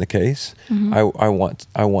to have been the case. I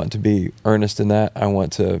want to be earnest in that. I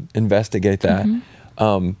want to investigate that.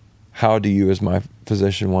 How do you as my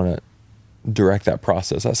physician want to direct that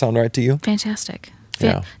process? That sound right to you? Fantastic.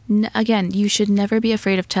 Yeah. Again, you should never be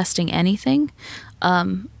afraid of testing anything,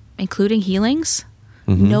 including healings.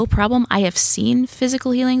 No problem. I have seen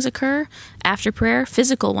physical healings occur after prayer,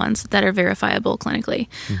 physical ones that are verifiable clinically.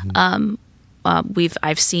 I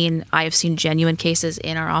have seen genuine cases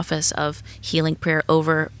in our office of healing prayer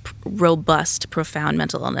over robust, profound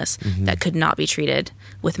mental illness that could not be treated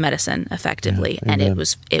with medicine effectively, and it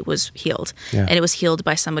was healed, and it was healed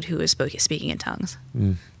by someone who was speaking in tongues.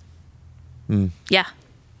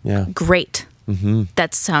 Yeah, great.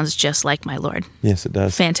 That sounds just like my Lord. Yes, it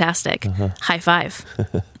does. Fantastic. High five.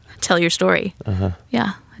 Tell your story.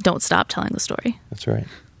 Yeah. Don't stop telling the story. That's right.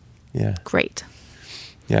 Yeah. Great.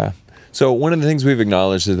 Yeah. So one of the things we've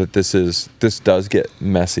acknowledged is that this does get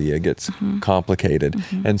messy. It gets complicated.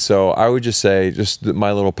 And so I would just say, just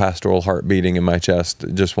my little pastoral heart beating in my chest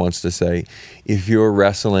just wants to say, if you're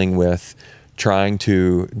wrestling with trying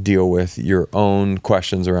to deal with your own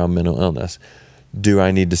questions around mental illness, do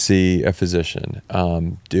I need to see a physician?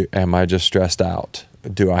 Am I just stressed out?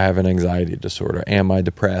 Do I have an anxiety disorder? Am I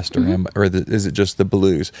depressed, or is it just the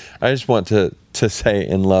blues? I just want to say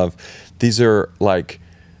in love, these are like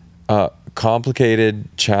complicated,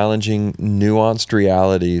 challenging, nuanced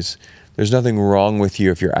realities. There's nothing wrong with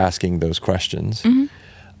you if you're asking those questions.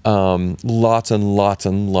 Lots and lots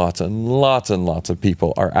and lots and lots and lots of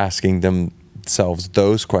people are asking themselves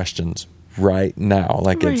those questions right now.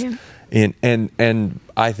 Like Right. And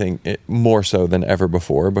I think more so than ever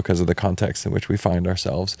before because of the context in which we find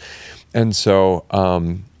ourselves. And so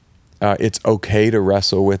it's okay to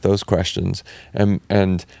wrestle with those questions.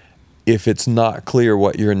 And if it's not clear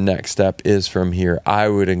what your next step is from here, I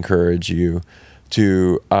would encourage you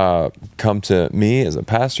to come to me as a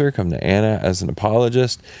pastor, come to Anna as an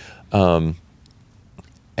apologist, et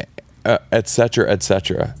cetera, et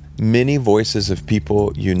cetera. Many voices of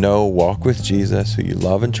people you know walk with Jesus, who you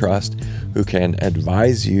love and trust, who can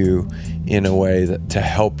advise you in a way that to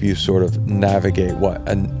help you sort of navigate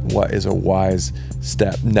what is a wise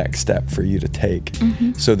next step for you to take,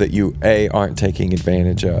 so that you A, aren't taking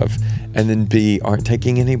advantage of, and then B, aren't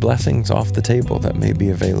taking any blessings off the table that may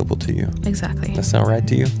be available to you. Exactly. That sound right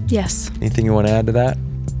to you? Yes. Anything you want to add to that?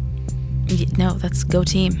 No, that's go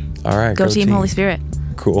team. All right. Go team, Holy Spirit.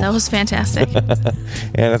 Cool. That was fantastic.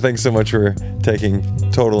 Anna, thanks so much for taking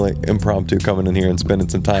totally impromptu coming in here and spending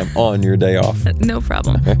some time on your day off. No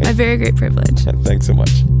problem. My very great privilege. Thanks so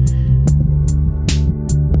much.